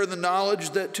secure in the knowledge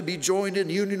that to be joined in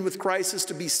union with Christ is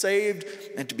to be saved,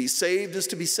 and to be saved is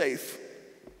to be safe.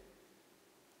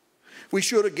 We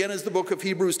should, again, as the book of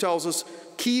Hebrews tells us,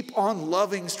 keep on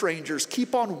loving strangers,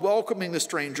 keep on welcoming the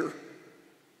stranger.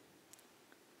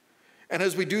 And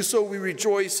as we do so, we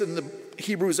rejoice in the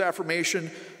Hebrews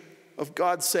affirmation of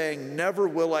God saying, never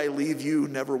will I leave you,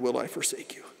 never will I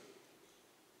forsake you.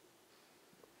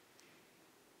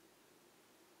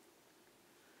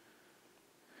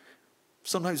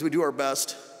 Sometimes we do our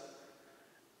best,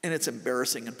 and it's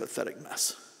embarrassing and pathetic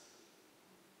mess.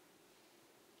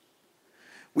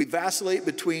 We vacillate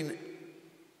between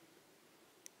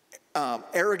the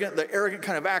arrogant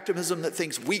kind of activism that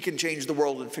thinks we can change the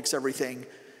world and fix everything,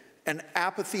 and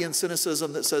apathy and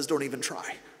cynicism that says don't even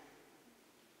try.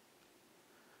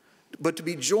 But to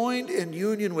be joined in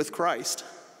union with Christ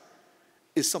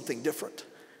is something different.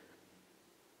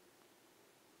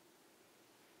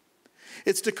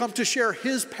 It's to come to share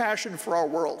his passion for our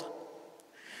world.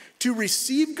 To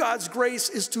receive God's grace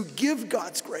is to give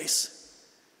God's grace,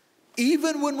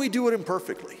 even when we do it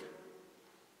imperfectly.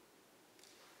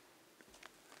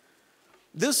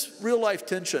 This real-life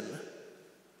tension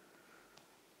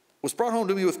was brought home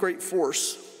to me with great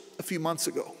force a few months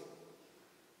ago.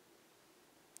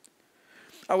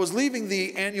 I was leaving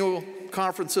the annual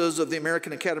conferences of the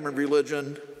American Academy of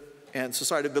Religion and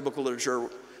Society of Biblical Literature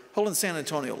held in San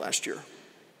Antonio last year.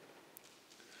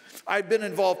 I'd been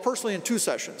involved personally in two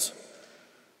sessions.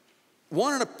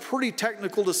 One in a pretty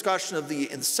technical discussion of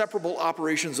the inseparable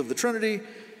operations of the Trinity,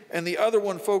 and the other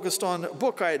one focused on a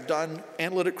book I had done,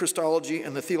 Analytic Christology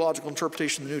and the Theological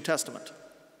Interpretation of the New Testament.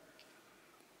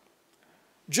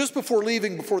 Just before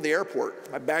leaving, before the airport,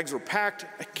 my bags were packed.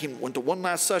 I went to one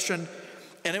last session,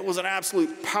 and it was an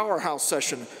absolute powerhouse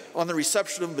session on the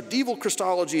reception of medieval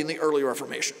Christology in the early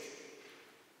Reformation.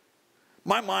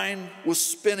 My mind was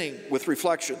spinning with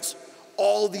reflections,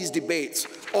 all these debates,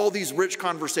 all these rich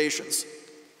conversations.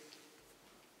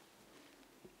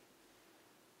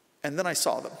 And then I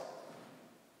saw them.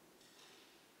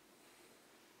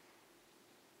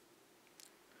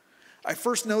 I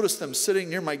first noticed them sitting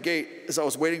near my gate as I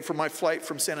was waiting for my flight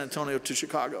from San Antonio to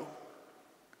Chicago.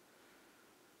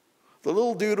 The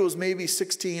little dude was maybe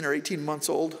 16 or 18 months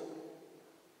old.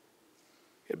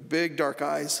 He had big dark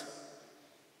eyes,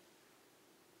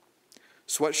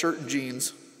 sweatshirt and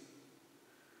jeans,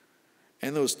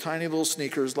 and those tiny little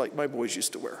sneakers like my boys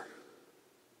used to wear.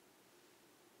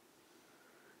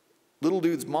 Little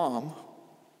dude's mom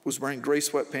was wearing gray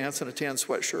sweatpants and a tan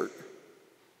sweatshirt,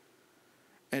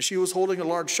 and she was holding a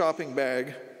large shopping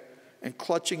bag and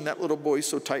clutching that little boy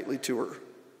so tightly to her.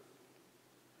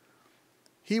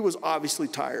 He was obviously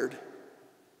tired.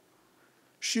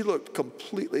 She looked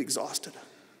completely exhausted.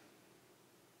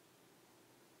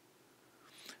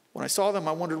 When I saw them,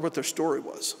 I wondered what their story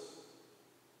was.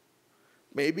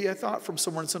 Maybe, I thought, from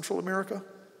somewhere in Central America.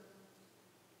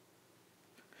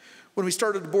 When we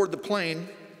started to board the plane,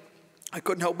 I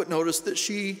couldn't help but notice that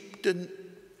she didn't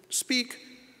speak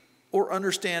or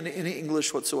understand any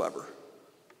English whatsoever.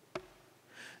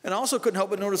 And I also couldn't help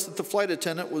but notice that the flight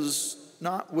attendant was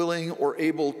not willing or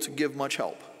able to give much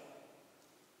help.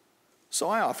 So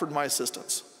I offered my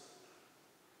assistance.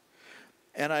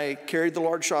 And I carried the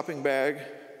large shopping bag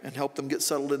and helped them get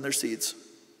settled in their seats.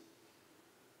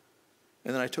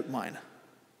 And then I took mine.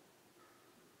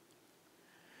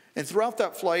 And throughout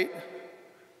that flight,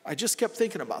 I just kept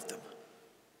thinking about them.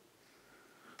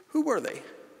 Who were they?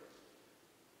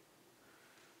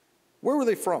 Where were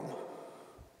they from?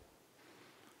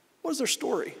 What is their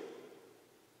story?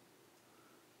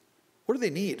 What do they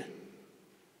need?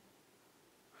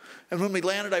 And when we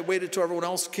landed, I waited till everyone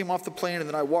else came off the plane, and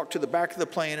then I walked to the back of the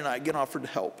plane and I again offered to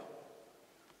help.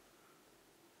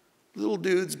 Little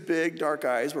dude's big, dark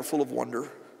eyes were full of wonder.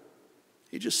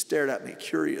 He just stared at me,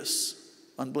 curious,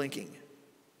 unblinking.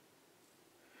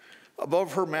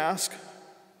 Above her mask,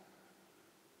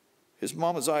 his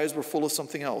mama's eyes were full of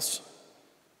something else.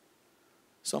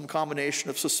 Some combination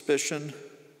of suspicion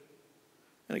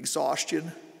and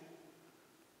exhaustion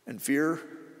and fear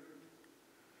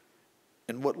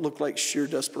and what looked like sheer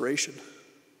desperation.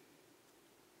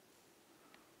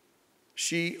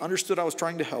 She understood I was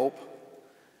trying to help,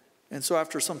 and so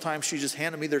after some time she just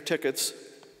handed me their tickets,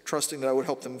 trusting that I would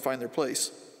help them find their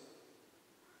place.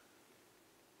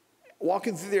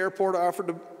 Walking through the airport, I offered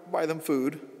to buy them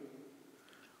food,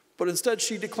 but instead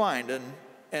she declined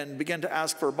and began to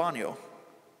ask for a baño.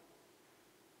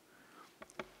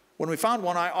 When we found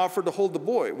one, I offered to hold the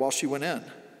boy while she went in.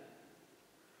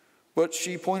 But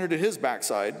she pointed at his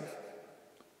backside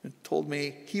and told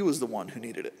me he was the one who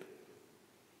needed it.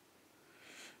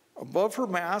 Above her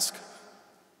mask,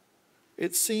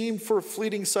 it seemed for a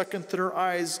fleeting second that her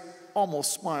eyes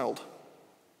almost smiled.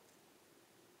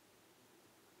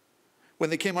 When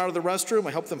they came out of the restroom,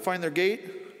 I helped them find their gate,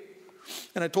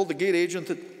 and I told the gate agent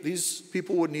that these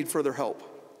people would need further help.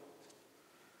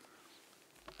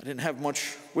 I didn't have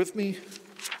much with me,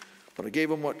 but I gave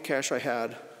them what cash I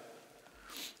had.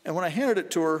 And when I handed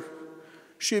it to her,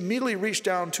 she immediately reached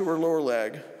down to her lower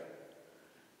leg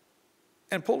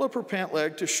and pulled up her pant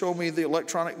leg to show me the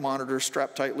electronic monitor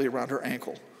strapped tightly around her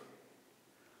ankle.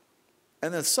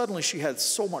 And then suddenly she had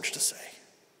so much to say.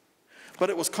 But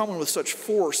it was coming with such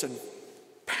force and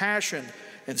passion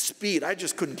and speed, I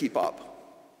just couldn't keep up.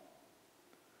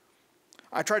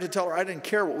 I tried to tell her I didn't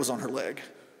care what was on her leg.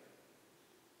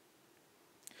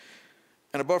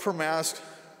 And above her mask,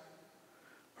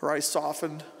 her eyes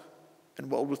softened and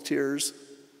welled with tears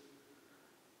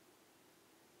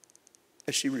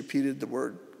as she repeated the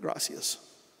word, gracias.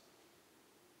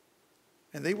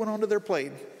 And they went on to their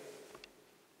plane.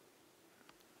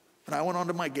 And I went on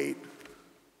to my gate.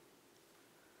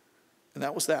 And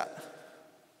that was that.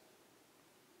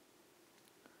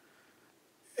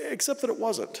 Except that it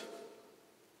wasn't.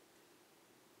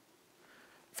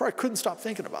 For I couldn't stop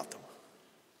thinking about them.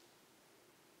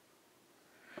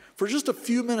 For just a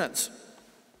few minutes,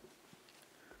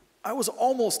 I was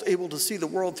almost able to see the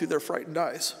world through their frightened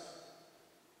eyes.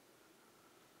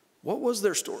 What was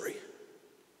their story?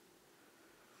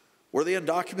 Were they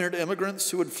undocumented immigrants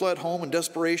who had fled home in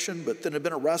desperation but then had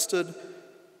been arrested?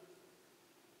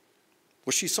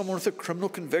 Was she someone with a criminal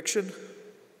conviction?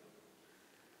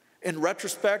 In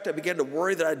retrospect, I began to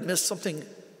worry that I'd missed something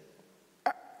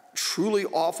truly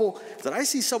awful. Did I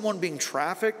see someone being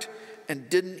trafficked and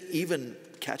didn't even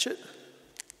catch it?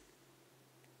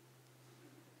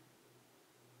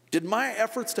 Did my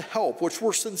efforts to help, which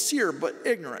were sincere but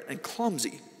ignorant and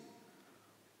clumsy,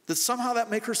 did somehow that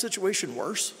make her situation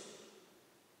worse?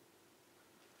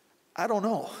 I don't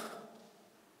know.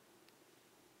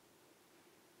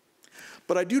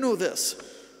 But I do know this.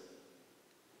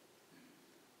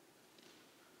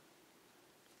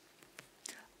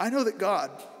 I know that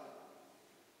God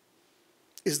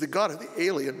is the God of the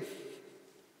alien.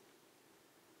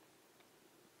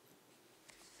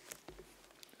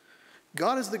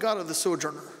 God is the God of the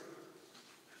sojourner,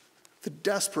 the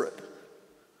desperate,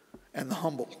 and the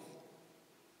humble.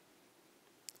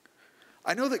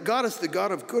 I know that God is the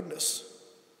God of goodness,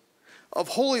 of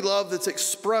holy love that's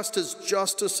expressed as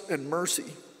justice and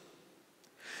mercy.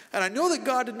 And I know that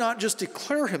God did not just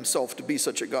declare himself to be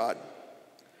such a God,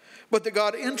 but that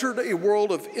God entered a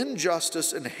world of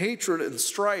injustice and hatred and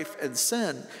strife and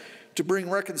sin to bring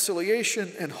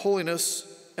reconciliation and holiness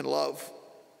and love.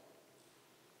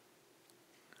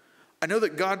 I know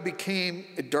that God became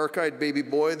a dark-eyed baby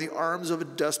boy in the arms of a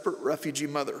desperate refugee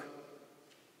mother.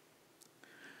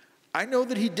 I know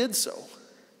that he did so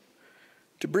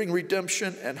to bring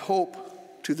redemption and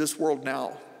hope to this world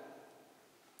now,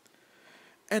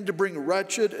 and to bring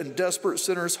wretched and desperate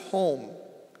sinners home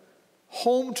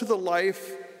to the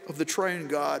life of the triune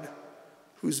God,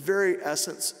 whose very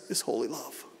essence is holy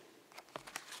love.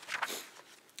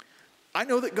 I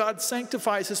know that God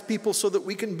sanctifies his people so that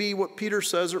we can be what Peter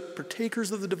says are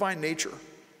partakers of the divine nature.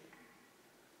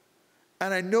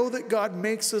 And I know that God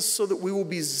makes us so that we will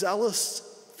be zealous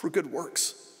for good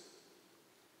works.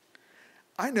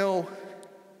 I know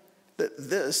that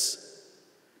this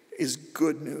is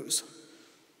good news.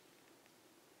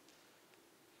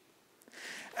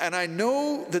 And I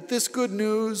know that this good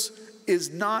news is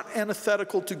not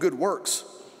antithetical to good works.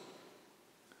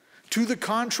 To the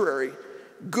contrary,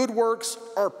 good works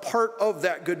are part of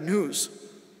that good news.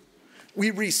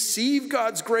 We receive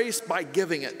God's grace by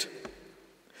giving it.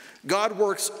 God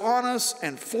works on us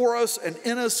and for us and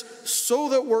in us so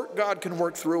that God can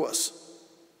work through us.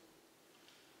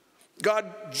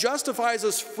 God justifies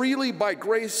us freely by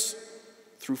grace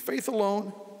through faith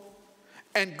alone,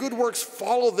 and good works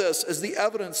follow this as the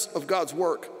evidence of God's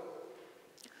work.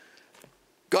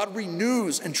 God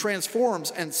renews and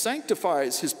transforms and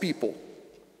sanctifies his people.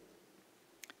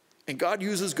 And God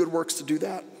uses good works to do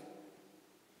that.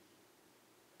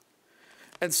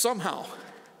 And somehow,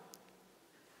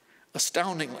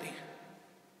 astoundingly,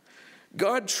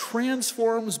 God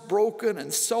transforms broken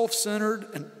and self-centered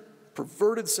and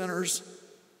perverted sinners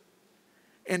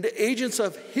into agents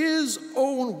of his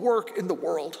own work in the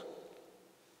world.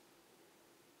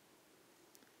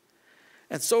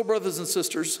 And so, brothers and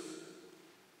sisters,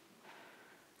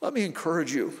 let me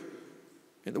encourage you,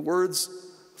 in the words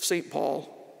of St.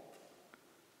 Paul,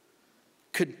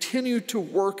 continue to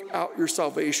work out your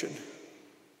salvation,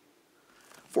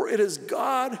 for it is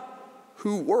God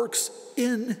who works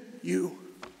in you.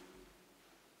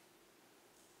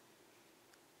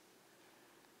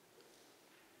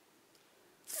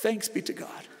 Thanks be to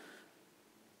God.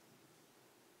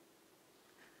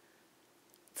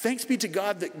 Thanks be to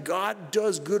God that God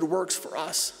does good works for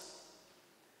us.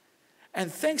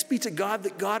 And thanks be to God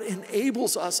that God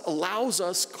enables us, allows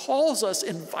us, calls us,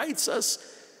 invites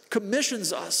us,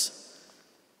 commissions us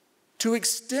to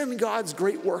extend God's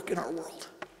great work in our world.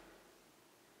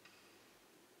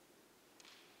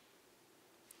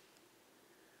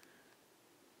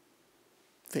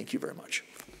 Thank you very much.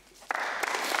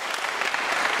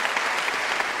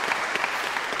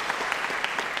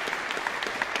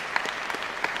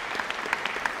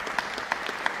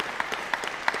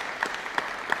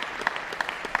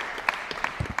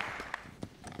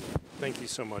 Thank you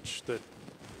so much.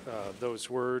 Those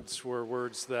words were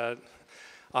words that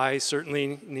I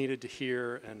certainly needed to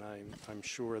hear, and I'm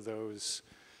sure those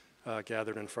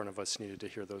gathered in front of us needed to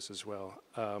hear those as well.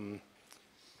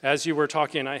 As you were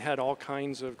talking, I had all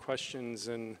kinds of questions,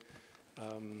 and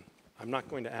I'm not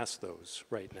going to ask those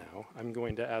right now. I'm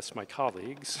going to ask my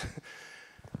colleagues,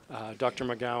 Dr.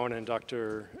 McGowan and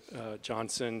Dr.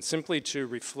 Johnson, simply to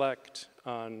reflect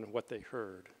on what they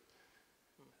heard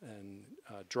and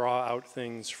draw out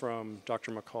things from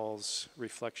Dr. McCall's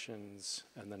reflections,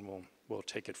 and then we'll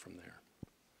take it from there.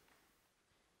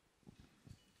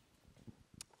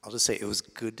 I'll just say it was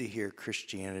good to hear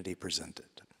Christianity presented.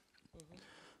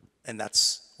 And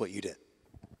that's what you did.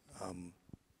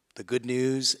 The good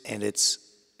news and its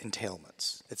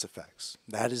entailments, its effects.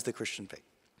 That is the Christian faith.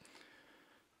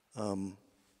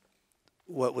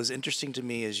 What was interesting to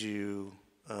me is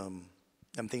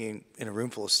I'm thinking in a room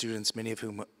full of students, many of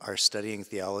whom are studying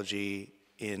theology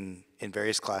in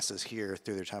various classes here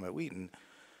through their time at Wheaton,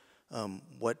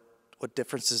 what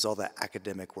difference does all that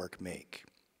academic work make?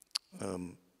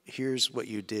 Here's what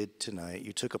you did tonight.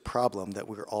 You took a problem that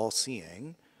we're all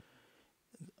seeing,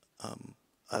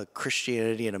 a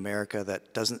Christianity in America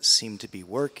that doesn't seem to be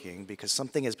working because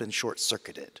something has been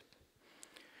short-circuited,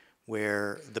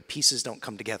 where the pieces don't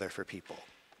come together for people.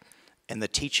 And the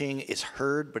teaching is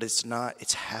heard, but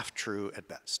it's half true at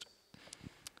best.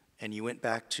 And you went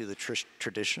back to the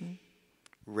tradition,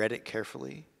 read it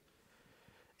carefully,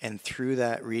 And through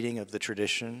that reading of the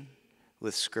tradition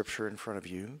with Scripture in front of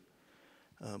you,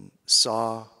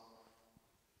 saw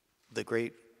the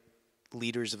great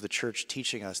leaders of the church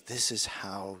teaching us, this is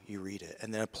how you read it,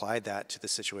 and then applied that to the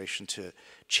situation to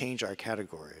change our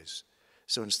categories.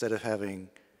 So instead of having,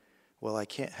 well, I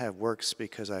can't have works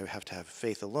because I have to have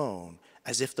faith alone,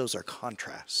 as if those are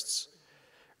contrasts,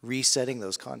 resetting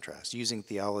those contrasts, using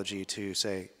theology to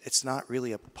say, it's not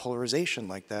really a polarization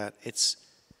like that, it's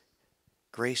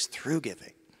grace through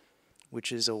giving,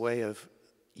 which is a way of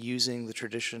using the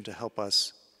tradition to help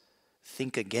us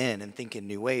think again and think in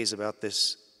new ways about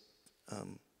this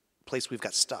place we've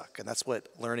got stuck. And that's what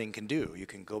learning can do. You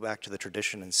can go back to the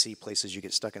tradition and see places you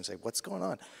get stuck and say, what's going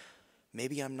on?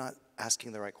 Maybe I'm not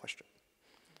asking the right question.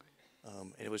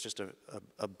 And it was just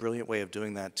a brilliant way of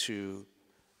doing that to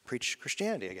preach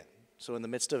Christianity again. So in the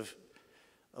midst of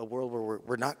a world where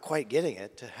we're not quite getting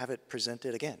it, to have it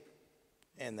presented again.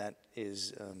 And that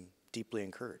is deeply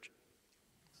encouraged.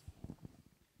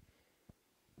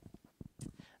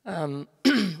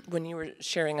 When you were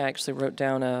sharing, I actually wrote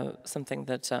down something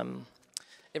that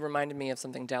it reminded me of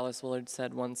something Dallas Willard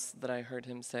said once that I heard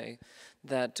him say,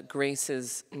 that grace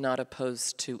is not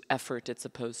opposed to effort, it's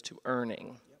opposed to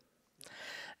earning.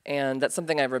 And that's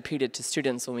something I've repeated to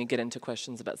students when we get into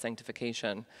questions about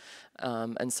sanctification.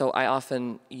 And so I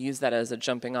often use that as a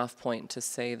jumping off point to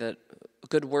say that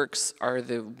good works are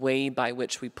the way by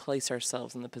which we place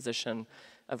ourselves in the position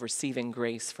of receiving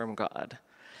grace from God.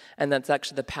 And that's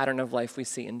actually the pattern of life we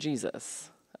see in Jesus.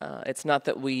 It's not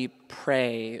that we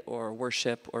pray or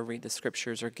worship or read the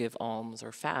scriptures or give alms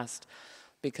or fast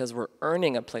because we're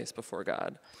earning a place before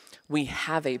God. We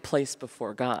have a place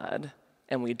before God,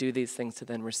 and we do these things to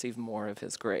then receive more of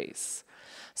his grace.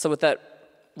 So what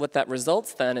that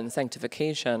results then in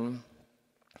sanctification,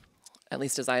 at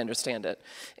least as I understand it,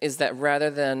 is that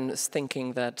rather than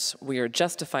thinking that we are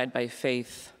justified by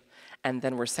faith and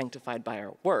then we're sanctified by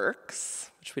our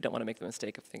works, which we don't want to make the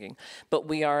mistake of thinking, but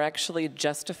we are actually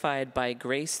justified by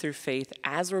grace through faith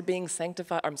as we're being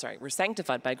sanctified. We're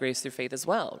sanctified by grace through faith as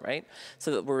well, right? So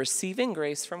that we're receiving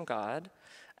grace from God,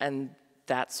 and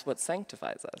that's what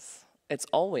sanctifies us. It's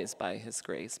always by his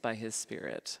grace, by his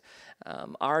Spirit.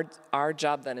 Our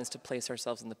job then is to place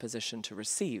ourselves in the position to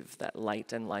receive that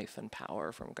light and life and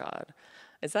power from God.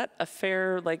 Is that a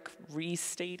fair,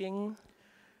 restating?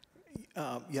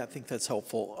 Yeah, I think that's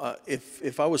helpful.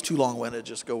 If I was too long-winded,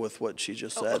 just go with what she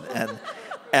just said,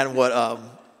 and what.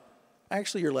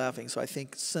 Actually, you're laughing, so I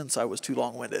think since I was too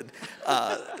long-winded,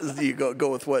 you go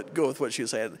with what she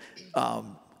was saying.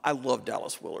 I love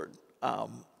Dallas Willard.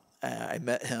 I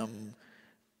met him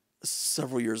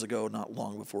several years ago, not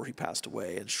long before he passed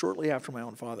away, and shortly after my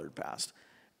own father had passed,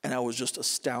 and I was just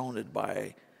astounded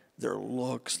by their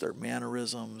looks, their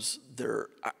mannerisms,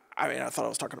 I thought I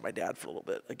was talking to my dad for a little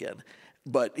bit again,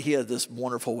 but he had this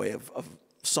wonderful way of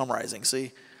summarizing. See,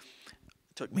 it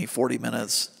took me 40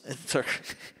 minutes. It took,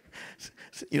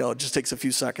 it just takes a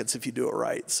few seconds if you do it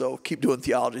right. So keep doing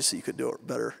theology so you could do it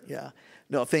better. Yeah.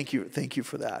 No, thank you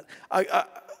for that.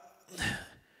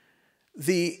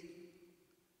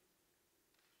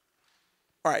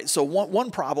 All right, so one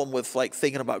problem with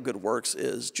thinking about good works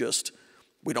is just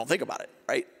we don't think about it,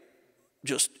 right?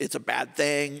 Just it's a bad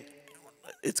thing,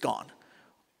 it's gone.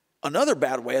 Another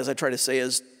bad way, as I try to say,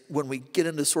 is when we get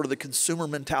into sort of the consumer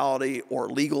mentality or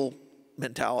legal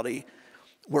mentality,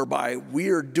 whereby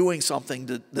we're doing something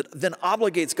that then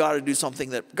obligates God to do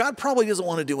something that God probably doesn't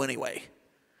want to do anyway.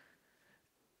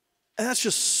 And that's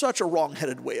just such a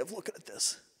wrong-headed way of looking at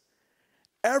this.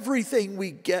 Everything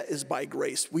we get is by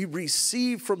grace. We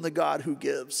receive from the God who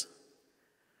gives.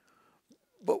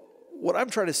 But what I'm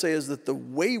trying to say is that the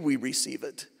way we receive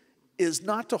it is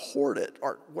not to hoard it,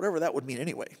 or whatever that would mean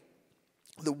anyway.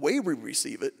 The way we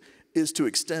receive it is to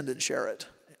extend and share it.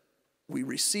 We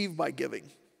receive by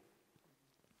giving.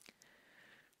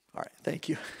 All right, thank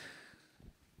you.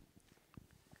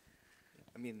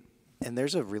 And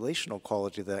there's a relational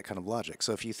quality to that kind of logic.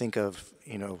 So if you think of,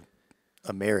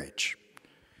 a marriage,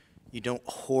 you don't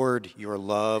hoard your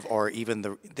love, or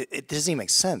even it doesn't even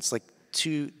make sense.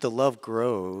 The love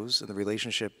grows and the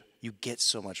relationship, you get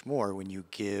so much more when you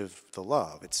give the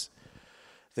love.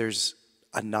 There's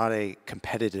not a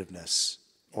competitiveness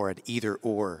or an either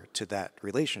or to that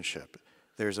relationship.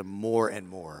 There's a more and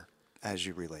more as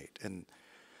you relate. And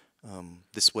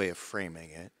this way of framing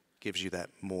it gives you that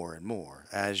more and more.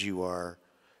 As you are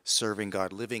serving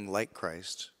God, living like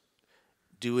Christ,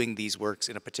 doing these works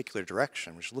in a particular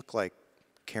direction, which look like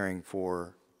caring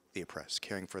for the oppressed,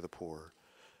 caring for the poor,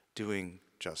 doing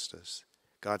justice,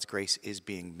 God's grace is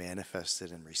being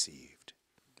manifested and received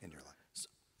in your life.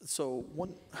 So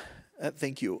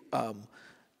thank you.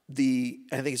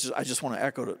 I think I just want to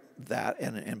echo that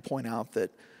and point out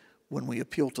that when we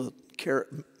appeal to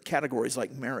categories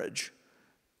like marriage,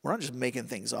 we're not just making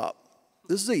things up.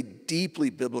 This is a deeply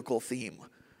biblical theme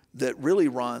that really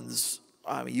runs,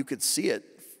 you could see it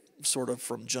sort of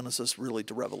from Genesis really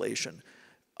to Revelation.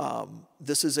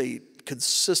 This is a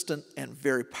consistent and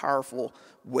very powerful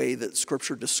way that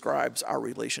Scripture describes our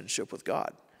relationship with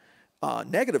God.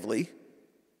 Negatively,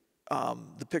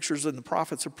 the pictures in the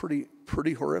prophets are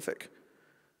pretty horrific.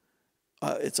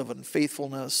 It's of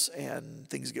unfaithfulness, and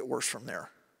things get worse from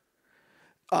there.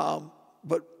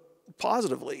 But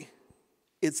positively,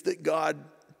 it's that God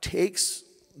takes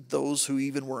those who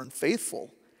even were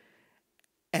unfaithful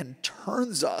and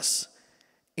turns us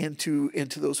into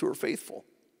those who are faithful.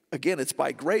 Again, it's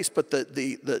by grace, but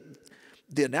the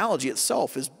analogy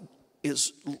itself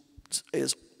is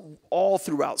all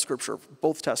throughout Scripture,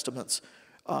 both Testaments,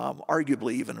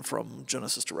 arguably even from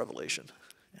Genesis to Revelation.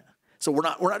 Yeah. So we're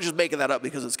not just making that up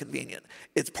because it's convenient.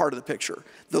 It's part of the picture.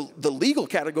 The legal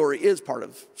category is part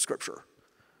of Scripture,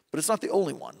 but it's not the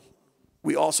only one.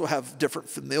 We also have different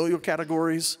familial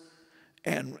categories,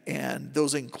 and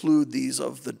those include these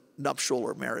of the nuptial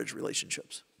or marriage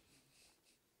relationships.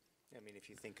 I mean, if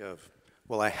you think of,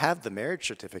 well, I have the marriage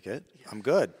certificate, I'm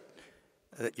good.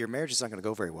 Your marriage is not going to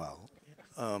go very well.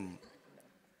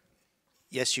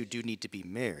 Yes, you do need to be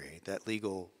married. That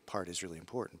legal part is really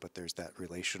important, but there's that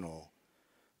relational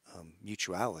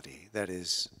mutuality that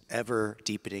is ever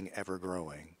deepening, ever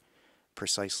growing,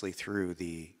 precisely through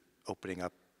the opening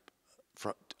up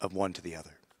of one to the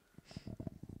other.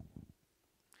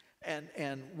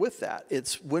 And with that,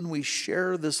 it's when we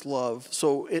share this love.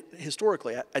 So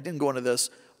historically, I didn't go into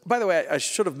this. By the way, I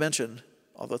should have mentioned,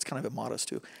 although it's kind of immodest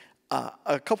too,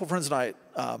 a couple of friends and I,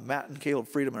 Matt and Caleb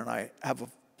Friedman and I, have a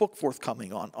book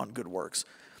forthcoming on good works.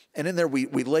 And in there, we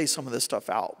lay some of this stuff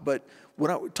out. But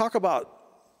when I talk about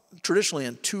traditionally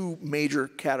in two major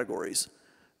categories,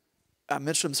 I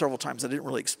mentioned them several times, I didn't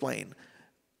really explain.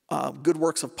 Good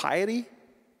works of piety,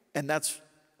 and that's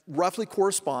roughly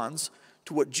corresponds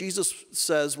to what Jesus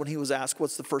says when he was asked,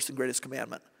 what's the first and greatest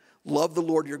commandment? Love the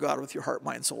Lord your God with your heart,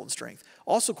 mind, soul, and strength.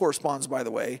 Also corresponds, by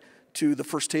the way, to the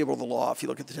first table of the law if you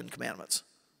look at the Ten Commandments.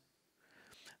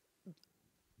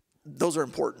 Those are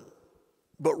important.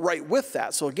 But right with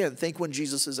that, so again, think when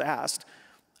Jesus is asked,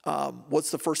 what's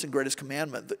the first and greatest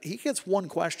commandment? He gets one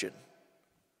question.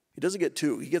 He doesn't get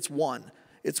two, he gets one.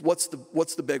 It's what's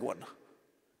the big one?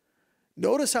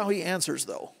 Notice how he answers,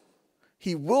 though.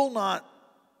 He will not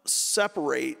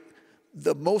separate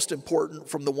the most important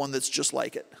from the one that's just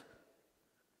like it.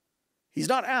 He's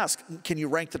not asked, can you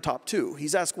rank the top two?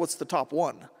 He's asked, what's the top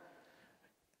one?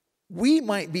 We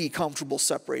might be comfortable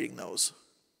separating those.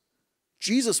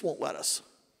 Jesus won't let us.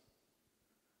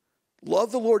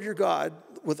 Love the Lord your God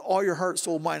with all your heart,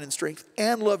 soul, mind, and strength,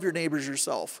 and love your neighbors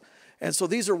yourself. And so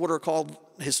these are what are called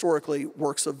historically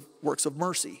works of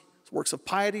mercy. Works of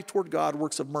piety toward God,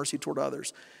 works of mercy toward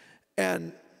others.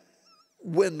 And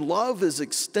when love is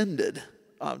extended,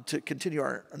 to continue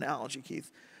our analogy,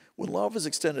 Keith, when love is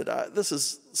extended,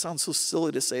 sounds so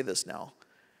silly to say this now.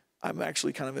 I'm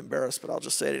actually kind of embarrassed, but I'll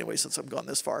just say it anyway since I've gone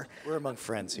this far. We're among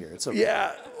friends here. It's okay.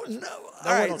 Yeah. No,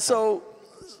 all right.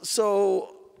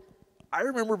 So I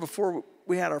remember before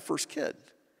we had our first kid.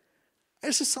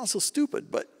 It just sounds so stupid,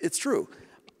 but it's true.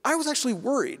 I was actually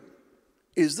worried.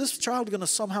 Is this child going to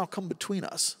somehow come between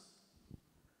us?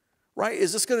 Right?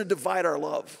 Is this going to divide our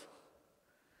love?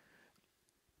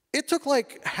 It took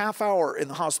like half hour in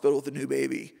the hospital with a new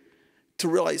baby to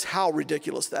realize how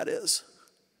ridiculous that is.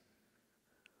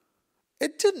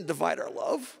 It didn't divide our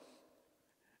love.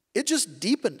 It just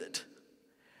deepened it.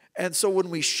 And so when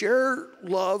we share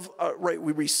love,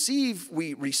 we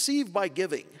receive by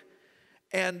giving.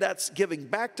 And that's giving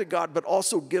back to God, but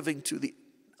also giving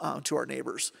to our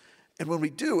neighbors. And when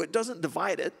we do, it doesn't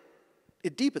divide it,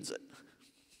 it deepens it.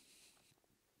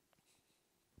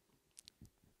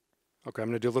 Okay, I'm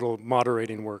going to do a little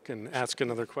moderating work and ask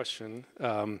another question.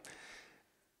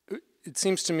 It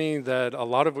seems to me that a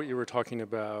lot of what you were talking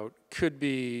about could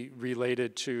be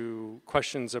related to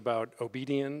questions about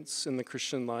obedience in the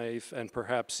Christian life and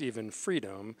perhaps even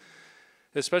freedom,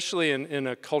 especially in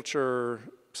a culture,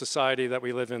 society that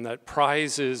we live in that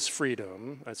prizes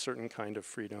freedom, a certain kind of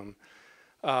freedom,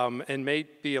 and may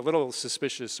be a little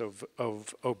suspicious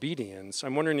of obedience.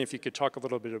 I'm wondering if you could talk a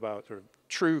little bit about sort of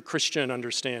true Christian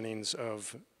understandings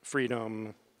of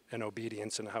freedom and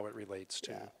obedience and how it relates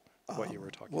to what you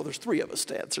were talking about. Well, there's three of us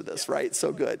to answer this, right?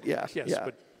 So good, yeah. Yes, yeah,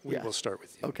 but we will start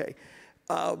with you. Okay.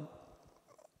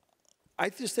 I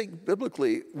just think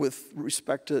biblically, with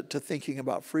respect to thinking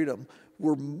about freedom,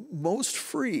 we're most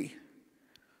free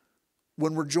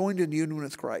when we're joined in union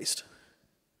with Christ,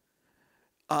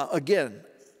 again,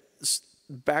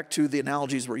 back to the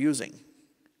analogies we're using,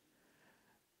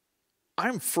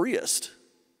 I'm freest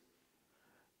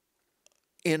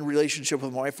in relationship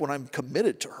with my wife when I'm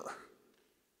committed to her.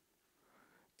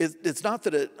 It's not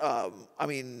that it,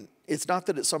 it's not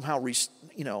that it somehow, is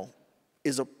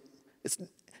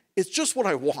it's just what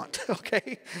I want,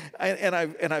 okay? And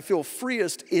I feel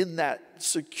freest in that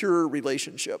secure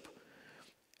relationship.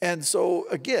 And so,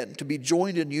 again, to be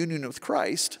joined in union with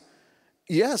Christ,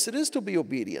 yes, it is to be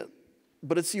obedient,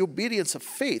 but it's the obedience of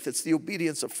faith. It's the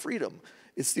obedience of freedom.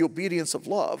 It's the obedience of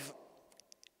love.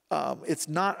 It's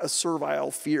not a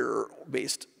servile,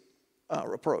 fear-based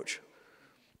approach.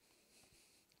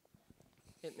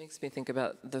 It makes me think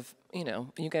about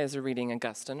you guys are reading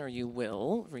Augustine, or you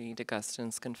will read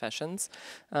Augustine's Confessions,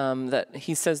 that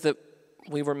he says that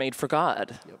we were made for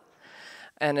God. Yep.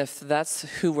 And if that's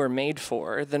who we're made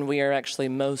for, then we are actually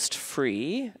most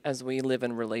free as we live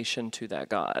in relation to that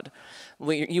God.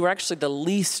 You are actually the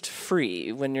least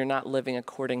free when you're not living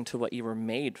according to what you were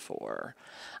made for.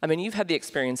 I mean, you've had the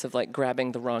experience of like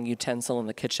grabbing the wrong utensil in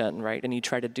the kitchen, right? And you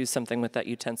try to do something with that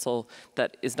utensil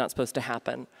that is not supposed to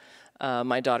happen.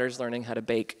 My daughter's learning how to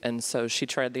bake, and so she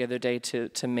tried the other day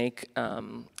to make a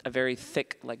very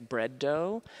thick like bread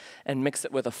dough and mix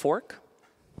it with a fork.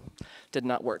 Did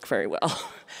not work very well.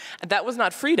 That was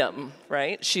not freedom,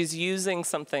 right? She's using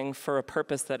something for a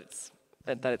purpose that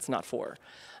it's not for.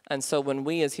 And so when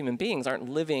we as human beings aren't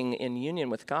living in union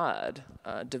with God,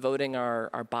 devoting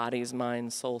our bodies,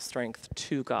 mind, soul, strength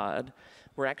to God,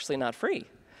 we're actually not free.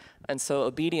 And so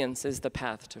obedience is the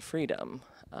path to freedom.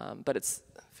 But it's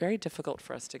very difficult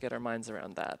for us to get our minds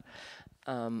around that.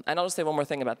 And I'll just say one more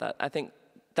thing about that. I think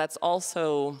that's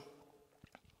also,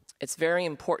 it's very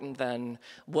important then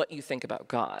what you think about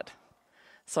God.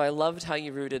 So I loved how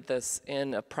you rooted this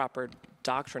in a proper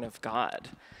doctrine of God.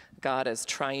 God as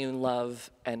triune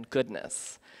love and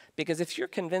goodness. Because if you're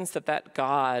convinced that that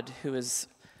God who is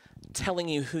telling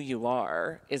you who you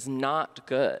are is not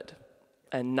good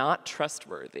and not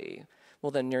trustworthy,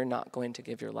 well, then you're not going to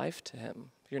give your life to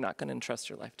him. You're not going to entrust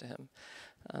your life to him.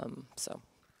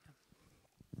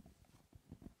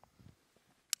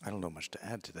 I don't know much to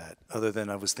add to that, other than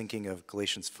I was thinking of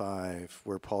Galatians 5,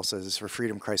 where Paul says, for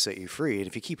freedom Christ set you free. And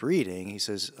if you keep reading, he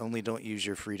says, only don't use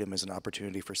your freedom as an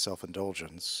opportunity for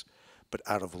self-indulgence, but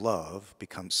out of love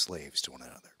become slaves to one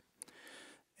another.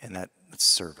 And that's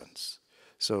servants.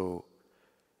 So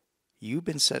you've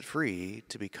been set free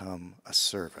to become a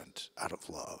servant out of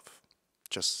love,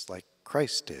 just like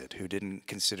Christ did, who didn't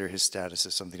consider his status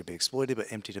as something to be exploited,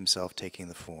 but emptied himself, taking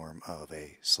the form of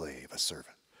a slave, a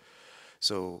servant.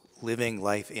 So living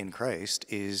life in Christ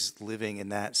is living in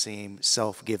that same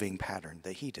self-giving pattern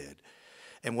that he did.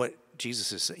 And what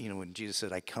Jesus is, when Jesus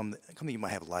said, I come that you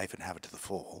might have life and have it to the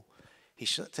full, he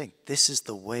should think, this is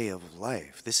the way of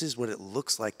life. This is what it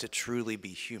looks like to truly be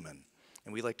human.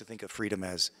 And we like to think of freedom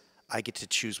as, I get to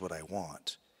choose what I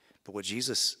want. But what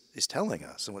Jesus is telling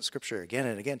us, and what Scripture again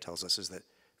and again tells us, is that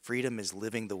freedom is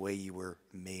living the way you were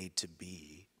made to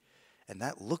be. And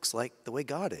that looks like the way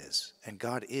God is. And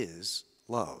God is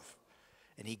love.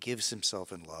 And he gives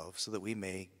himself in love so that we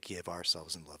may give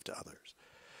ourselves in love to others.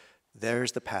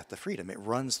 There's the path to freedom. It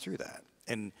runs through that.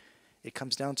 And it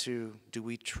comes down to, do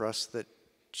we trust that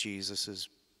Jesus'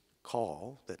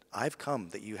 call, that I've come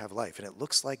that you have life, and it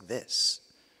looks like this,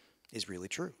 is really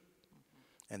true?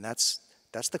 And that's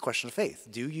the question of faith.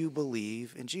 Do you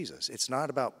believe in Jesus? It's not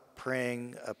about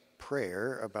praying a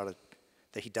prayer about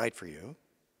that he died for you.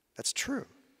 That's true.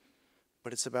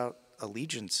 But it's about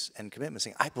allegiance and commitment,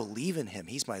 saying, I believe in him.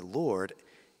 He's my Lord.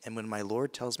 And when my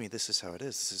Lord tells me this is how it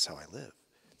is, this is how I live.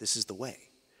 This is the way.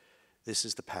 This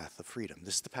is the path of freedom.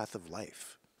 This is the path of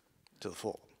life to the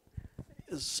full.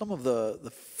 Some of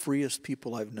the freest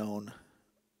people I've known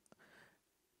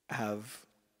have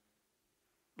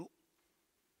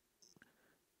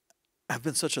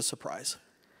been such a surprise.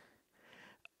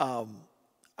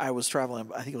 I was traveling,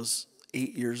 I think it was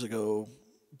 8 years ago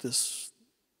this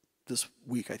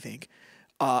week, I think.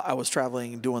 I was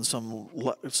traveling, doing some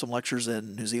lectures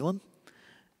in New Zealand,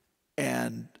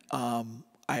 and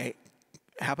I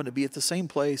happened to be at the same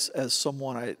place as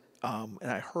someone and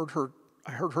I heard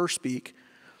her speak,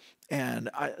 and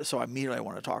so I immediately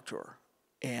wanted to talk to her.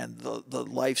 And the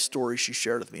life story she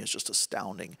shared with me is just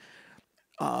astounding.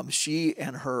 She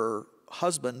and her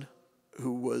husband,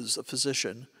 who was a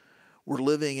physician, were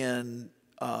living in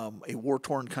a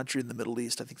war-torn country in the Middle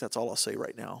East. I think that's all I'll say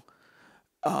right now.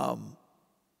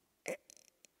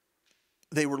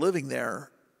 They were living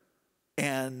there,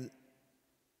 and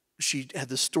she had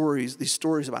these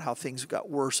stories about how things got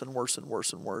worse and worse and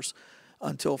worse and worse.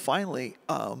 until finally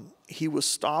he was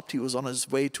stopped. He was on his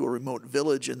way to a remote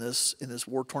village in this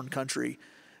war-torn country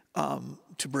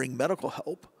to bring medical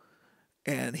help,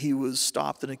 and he was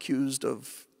stopped and accused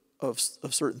of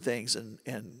certain things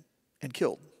and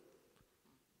killed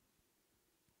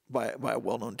by a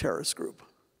well-known terrorist group.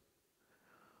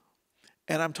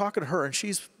 And I'm talking to her, and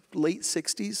she's late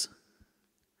 60s.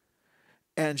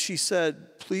 And she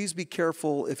said, please be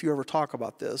careful if you ever talk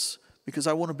about this, because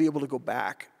I want to be able to go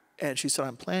back. And she said,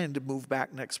 I'm planning to move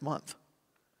back next month.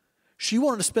 She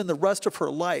wanted to spend the rest of her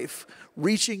life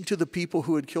reaching to the people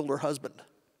who had killed her husband.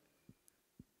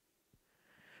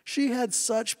 She had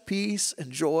such peace and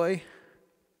joy,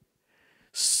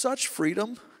 such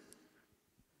freedom.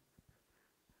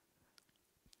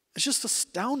 It's just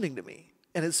astounding to me.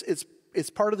 And it's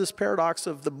part of this paradox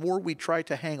of the more we try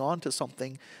to hang on to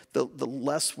something, the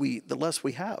less we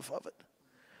have of it.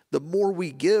 The more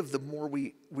we give, the more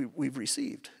we've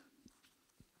received.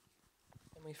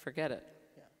 And we forget it.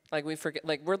 Yeah. Like we forget.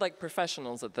 Like we're like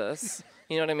professionals at this.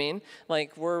 You know what I mean?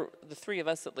 Like we're the three of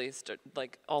us at least.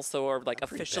 Like also are like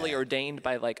officially ordained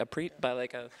by like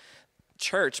a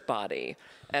church body,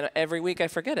 and every week I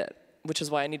forget it. Which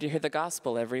is why I need to hear the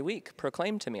gospel every week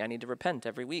proclaimed to me. I need to repent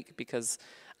every week because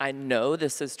I know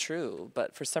this is true,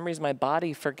 but for some reason my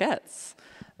body forgets.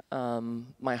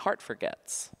 My heart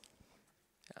forgets.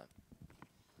 Yeah.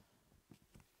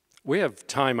 We have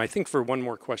time, I think, for one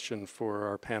more question for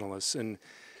our panelists. And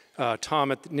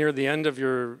Tom, near the end of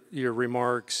your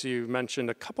remarks, you mentioned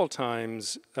a couple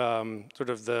times sort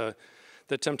of the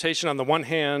temptation on the one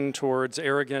hand towards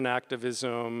arrogant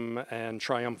activism and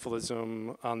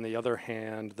triumphalism, on the other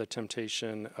hand, the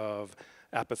temptation of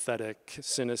apathetic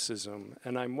cynicism.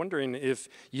 And I'm wondering if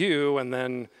you and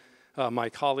then my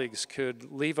colleagues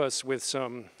could leave us with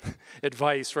some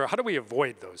advice for how do we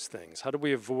avoid those things? How do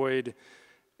we avoid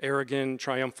arrogant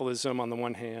triumphalism on the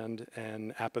one hand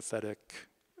and apathetic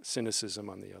cynicism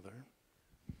on the other?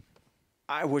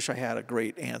 I wish I had a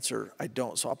great answer. I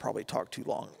don't, so I'll probably talk too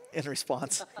long in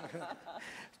response.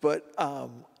 But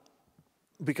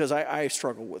because I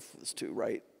struggle with this too,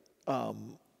 right?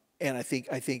 And I think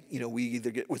we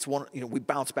either get it's one, we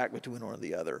bounce back between one or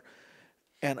the other.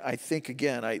 And I think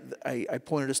again, I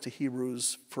pointed us to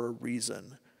Hebrews for a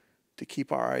reason, to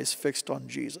keep our eyes fixed on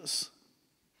Jesus,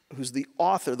 who's the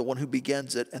author, the one who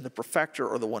begins it, and the perfecter,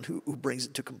 or the one who brings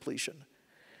it to completion.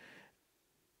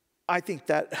 I think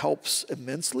that helps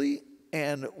immensely,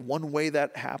 and one way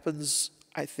that happens,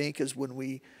 I think, is when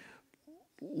we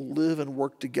live and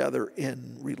work together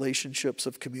in relationships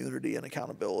of community and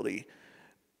accountability.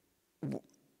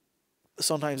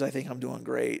 Sometimes I think I'm doing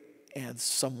great, and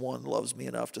someone loves me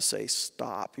enough to say,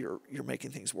 stop, you're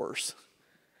making things worse.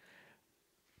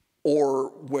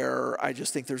 Or where I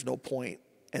just think there's no point,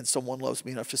 and someone loves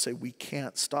me enough to say, we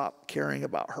can't stop caring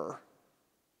about her.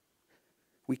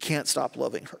 We can't stop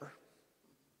loving her.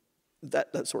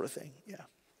 That sort of thing, yeah.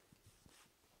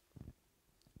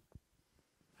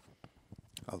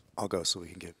 I'll go so we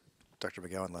can give Dr.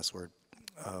 McGowan last word,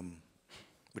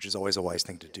 which is always a wise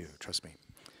thing to do, trust me.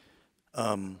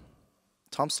 Tom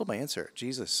stole my answer.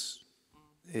 Jesus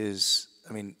is,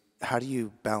 how do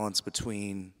you balance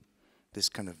between this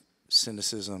kind of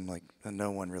cynicism, like no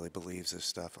one really believes this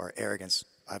stuff, or arrogance,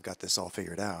 I've got this all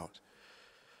figured out.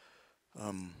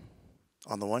 On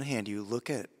the one hand, you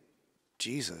look at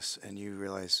Jesus and you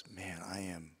realize, man, I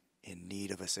am in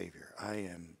need of a Savior. I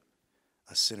am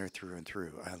a sinner through and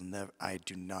through. I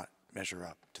do not measure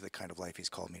up to the kind of life He's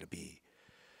called me to be.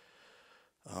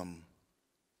 And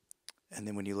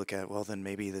then when you look at, well, then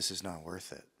maybe this is not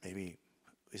worth it. Maybe,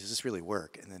 does this really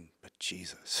work? And then, but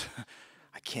Jesus,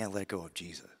 I can't let go of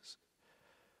Jesus.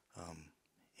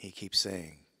 He keeps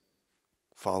saying,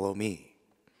 follow me.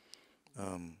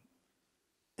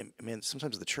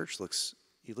 Sometimes the church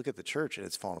you look at the church and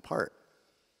it's fallen apart,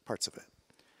 parts of it.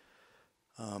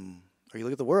 Or you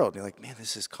look at the world and you're like, man,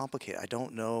 this is complicated. I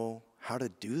don't know how to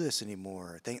do this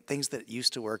anymore. Things that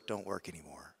used to work don't work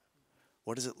anymore.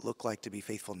 What does it look like to be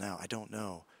faithful now? I don't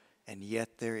know. And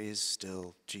yet there is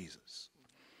still Jesus.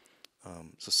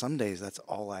 So some days that's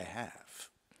all I have.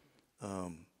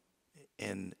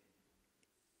 And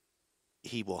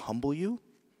He will humble you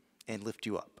and lift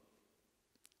you up.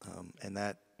 And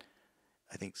that,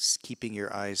 I think, keeping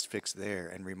your eyes fixed there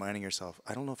and reminding yourself,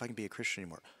 I don't know if I can be a Christian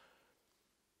anymore,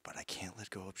 but I can't let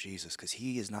go of Jesus because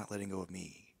He is not letting go of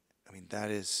me. That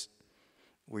is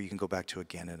where you can go back to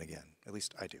again and again. At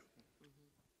least I do.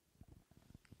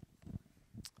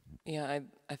 Yeah,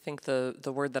 I think the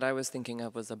word that I was thinking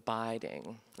of was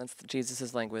abiding. That's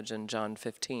Jesus' language in John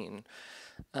 15.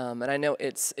 And I know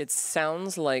it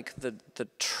sounds like the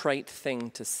trite thing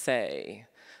to say,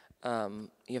 You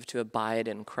have to abide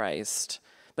in Christ.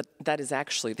 But that is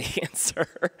actually the answer.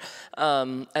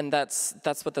 And that's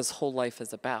what this whole life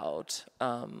is about,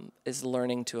 is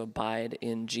learning to abide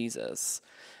in Jesus.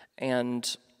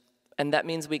 And that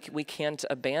means we can't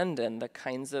abandon the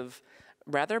kinds of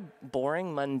rather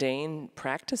boring, mundane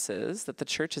practices that the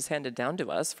church has handed down to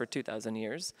us for 2,000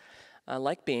 years,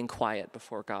 like being quiet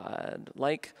before God,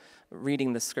 like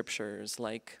reading the scriptures,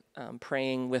 like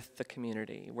praying with the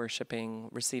community, worshiping,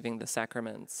 receiving the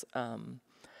sacraments.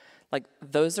 Like,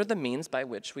 those are the means by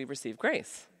which we receive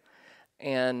grace.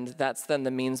 And that's then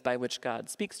the means by which God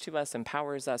speaks to us,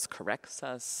 empowers us, corrects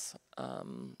us,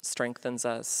 strengthens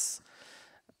us.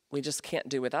 We just can't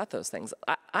do without those things.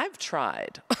 I've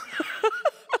tried.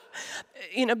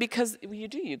 Because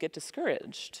you get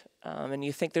discouraged. And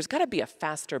you think there's got to be a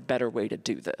faster, better way to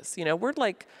do this. We're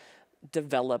like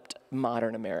developed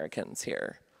modern Americans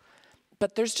here.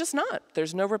 But there's just not.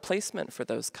 There's no replacement for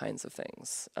those kinds of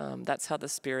things. That's how the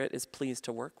Spirit is pleased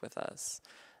to work with us.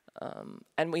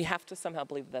 And we have to somehow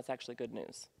believe that that's actually good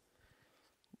news.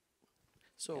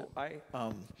 So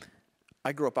yeah.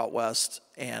 I grew up out west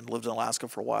and lived in Alaska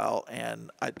for a while, and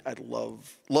I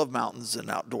love mountains and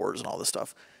outdoors and all this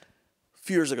stuff. A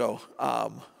few years ago,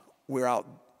 we were out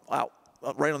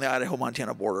right on the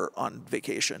Idaho-Montana border on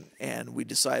vacation, and we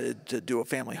decided to do a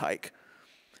family hike.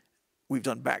 We've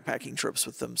done backpacking trips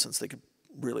with them since they could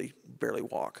really barely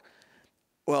walk.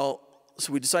 Well,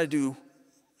 so we decided to do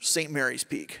St. Mary's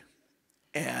Peak.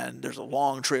 And there's a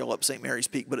long trail up St. Mary's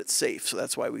Peak, but it's safe, so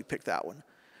that's why we picked that one.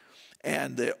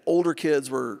 And the older kids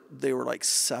were like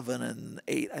 7 and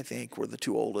 8, I think, were the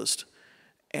two oldest.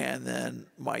 And then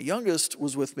my youngest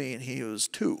was with me, and he was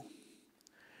 2.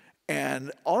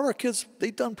 And all of our kids,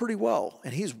 they'd done pretty well,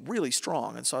 and he's really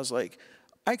strong. And so I was like,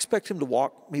 I expect him to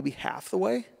walk maybe half the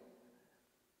way.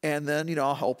 And then,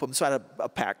 I'll help him. So I had a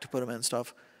pack to put him in and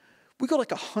stuff. We go like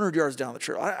 100 yards down the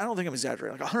trail. I don't think I'm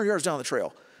exaggerating. Like 100 yards down the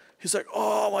trail. He's like,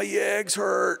 oh, my yeggs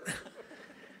hurt.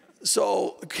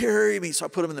 So carry me. So I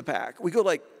put him in the pack. We go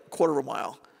like a quarter of a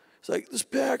mile. He's like, this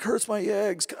pack hurts my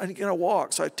yeggs. I can't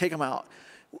walk. So I take him out.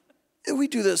 And we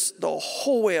do this the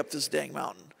whole way up this dang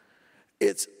mountain.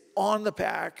 It's on the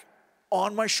pack,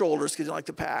 on my shoulders because I like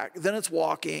the pack. Then it's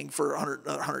walking for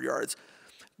 100 yards.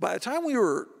 By the time we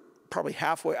were probably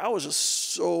halfway, I was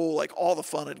just so, like, all the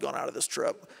fun had gone out of this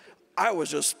trip. I was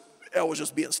just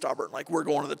being stubborn, like, we're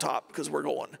going to the top because we're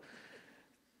going.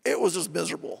 It was just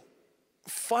miserable.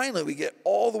 Finally, we get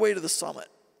all the way to the summit.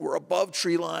 We're above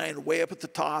tree line, way up at the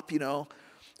top,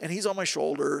 and he's on my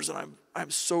shoulders, and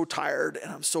I'm so tired,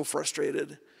 and I'm so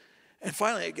frustrated. And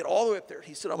finally, I get all the way up there.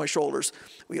 He's sitting on my shoulders.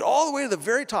 We get all the way to the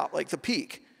very top, like the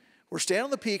peak. We're standing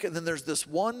on the peak, and then there's this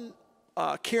one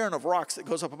cairn of rocks that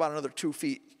goes up about another 2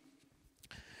 feet.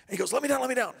 And he goes, let me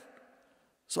down.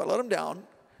 So I let him down.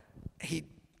 He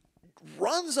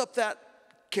runs up that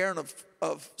cairn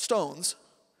of stones.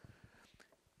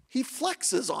 He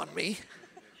flexes on me.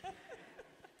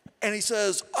 And he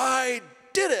says, I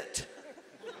did it.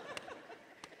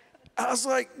 I was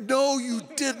like, no, you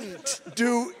didn't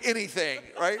do anything,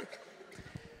 right?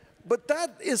 But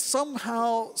that is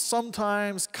somehow,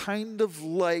 sometimes kind of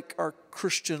like our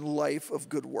Christian life of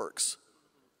good works.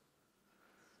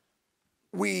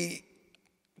 We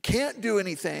can't do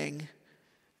anything,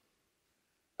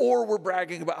 or we're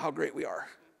bragging about how great we are.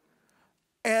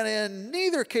 And in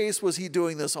neither case was he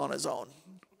doing this on his own.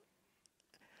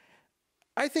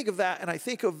 I think of that, and I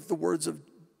think of the words of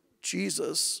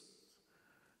Jesus,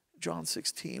 John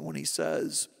 16, when he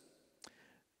says,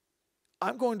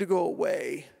 I'm going to go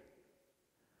away,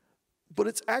 but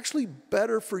it's actually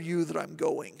better for you that I'm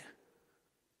going.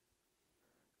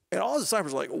 And all the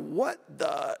disciples are like, what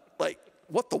the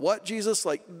what, Jesus?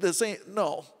 Like, this ain't,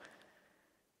 no.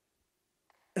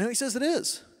 And he says it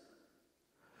is.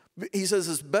 He says,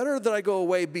 it's better that I go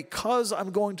away because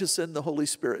I'm going to send the Holy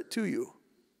Spirit to you.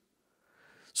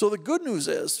 So the good news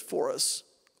is for us,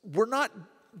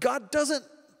 God doesn't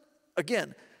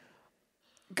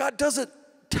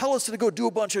tell us to go do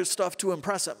a bunch of stuff to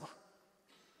impress him.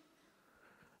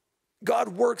 God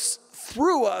works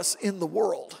through us in the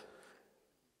world.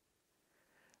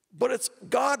 But it's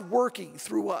God working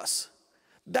through us.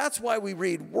 That's why we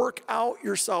read, work out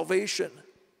your salvation,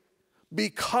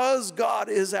 because God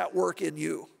is at work in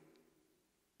you.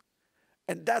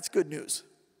 And that's good news.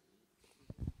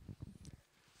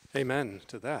 Amen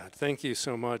to that. Thank you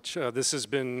so much. This has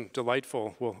been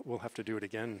delightful. We'll have to do it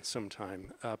again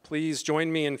sometime. Please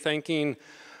join me in thanking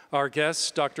our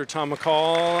guests, Dr. Tom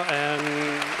McCall,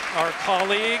 and our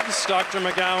colleagues, Dr.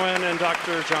 McGowan and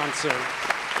Dr. Johnson.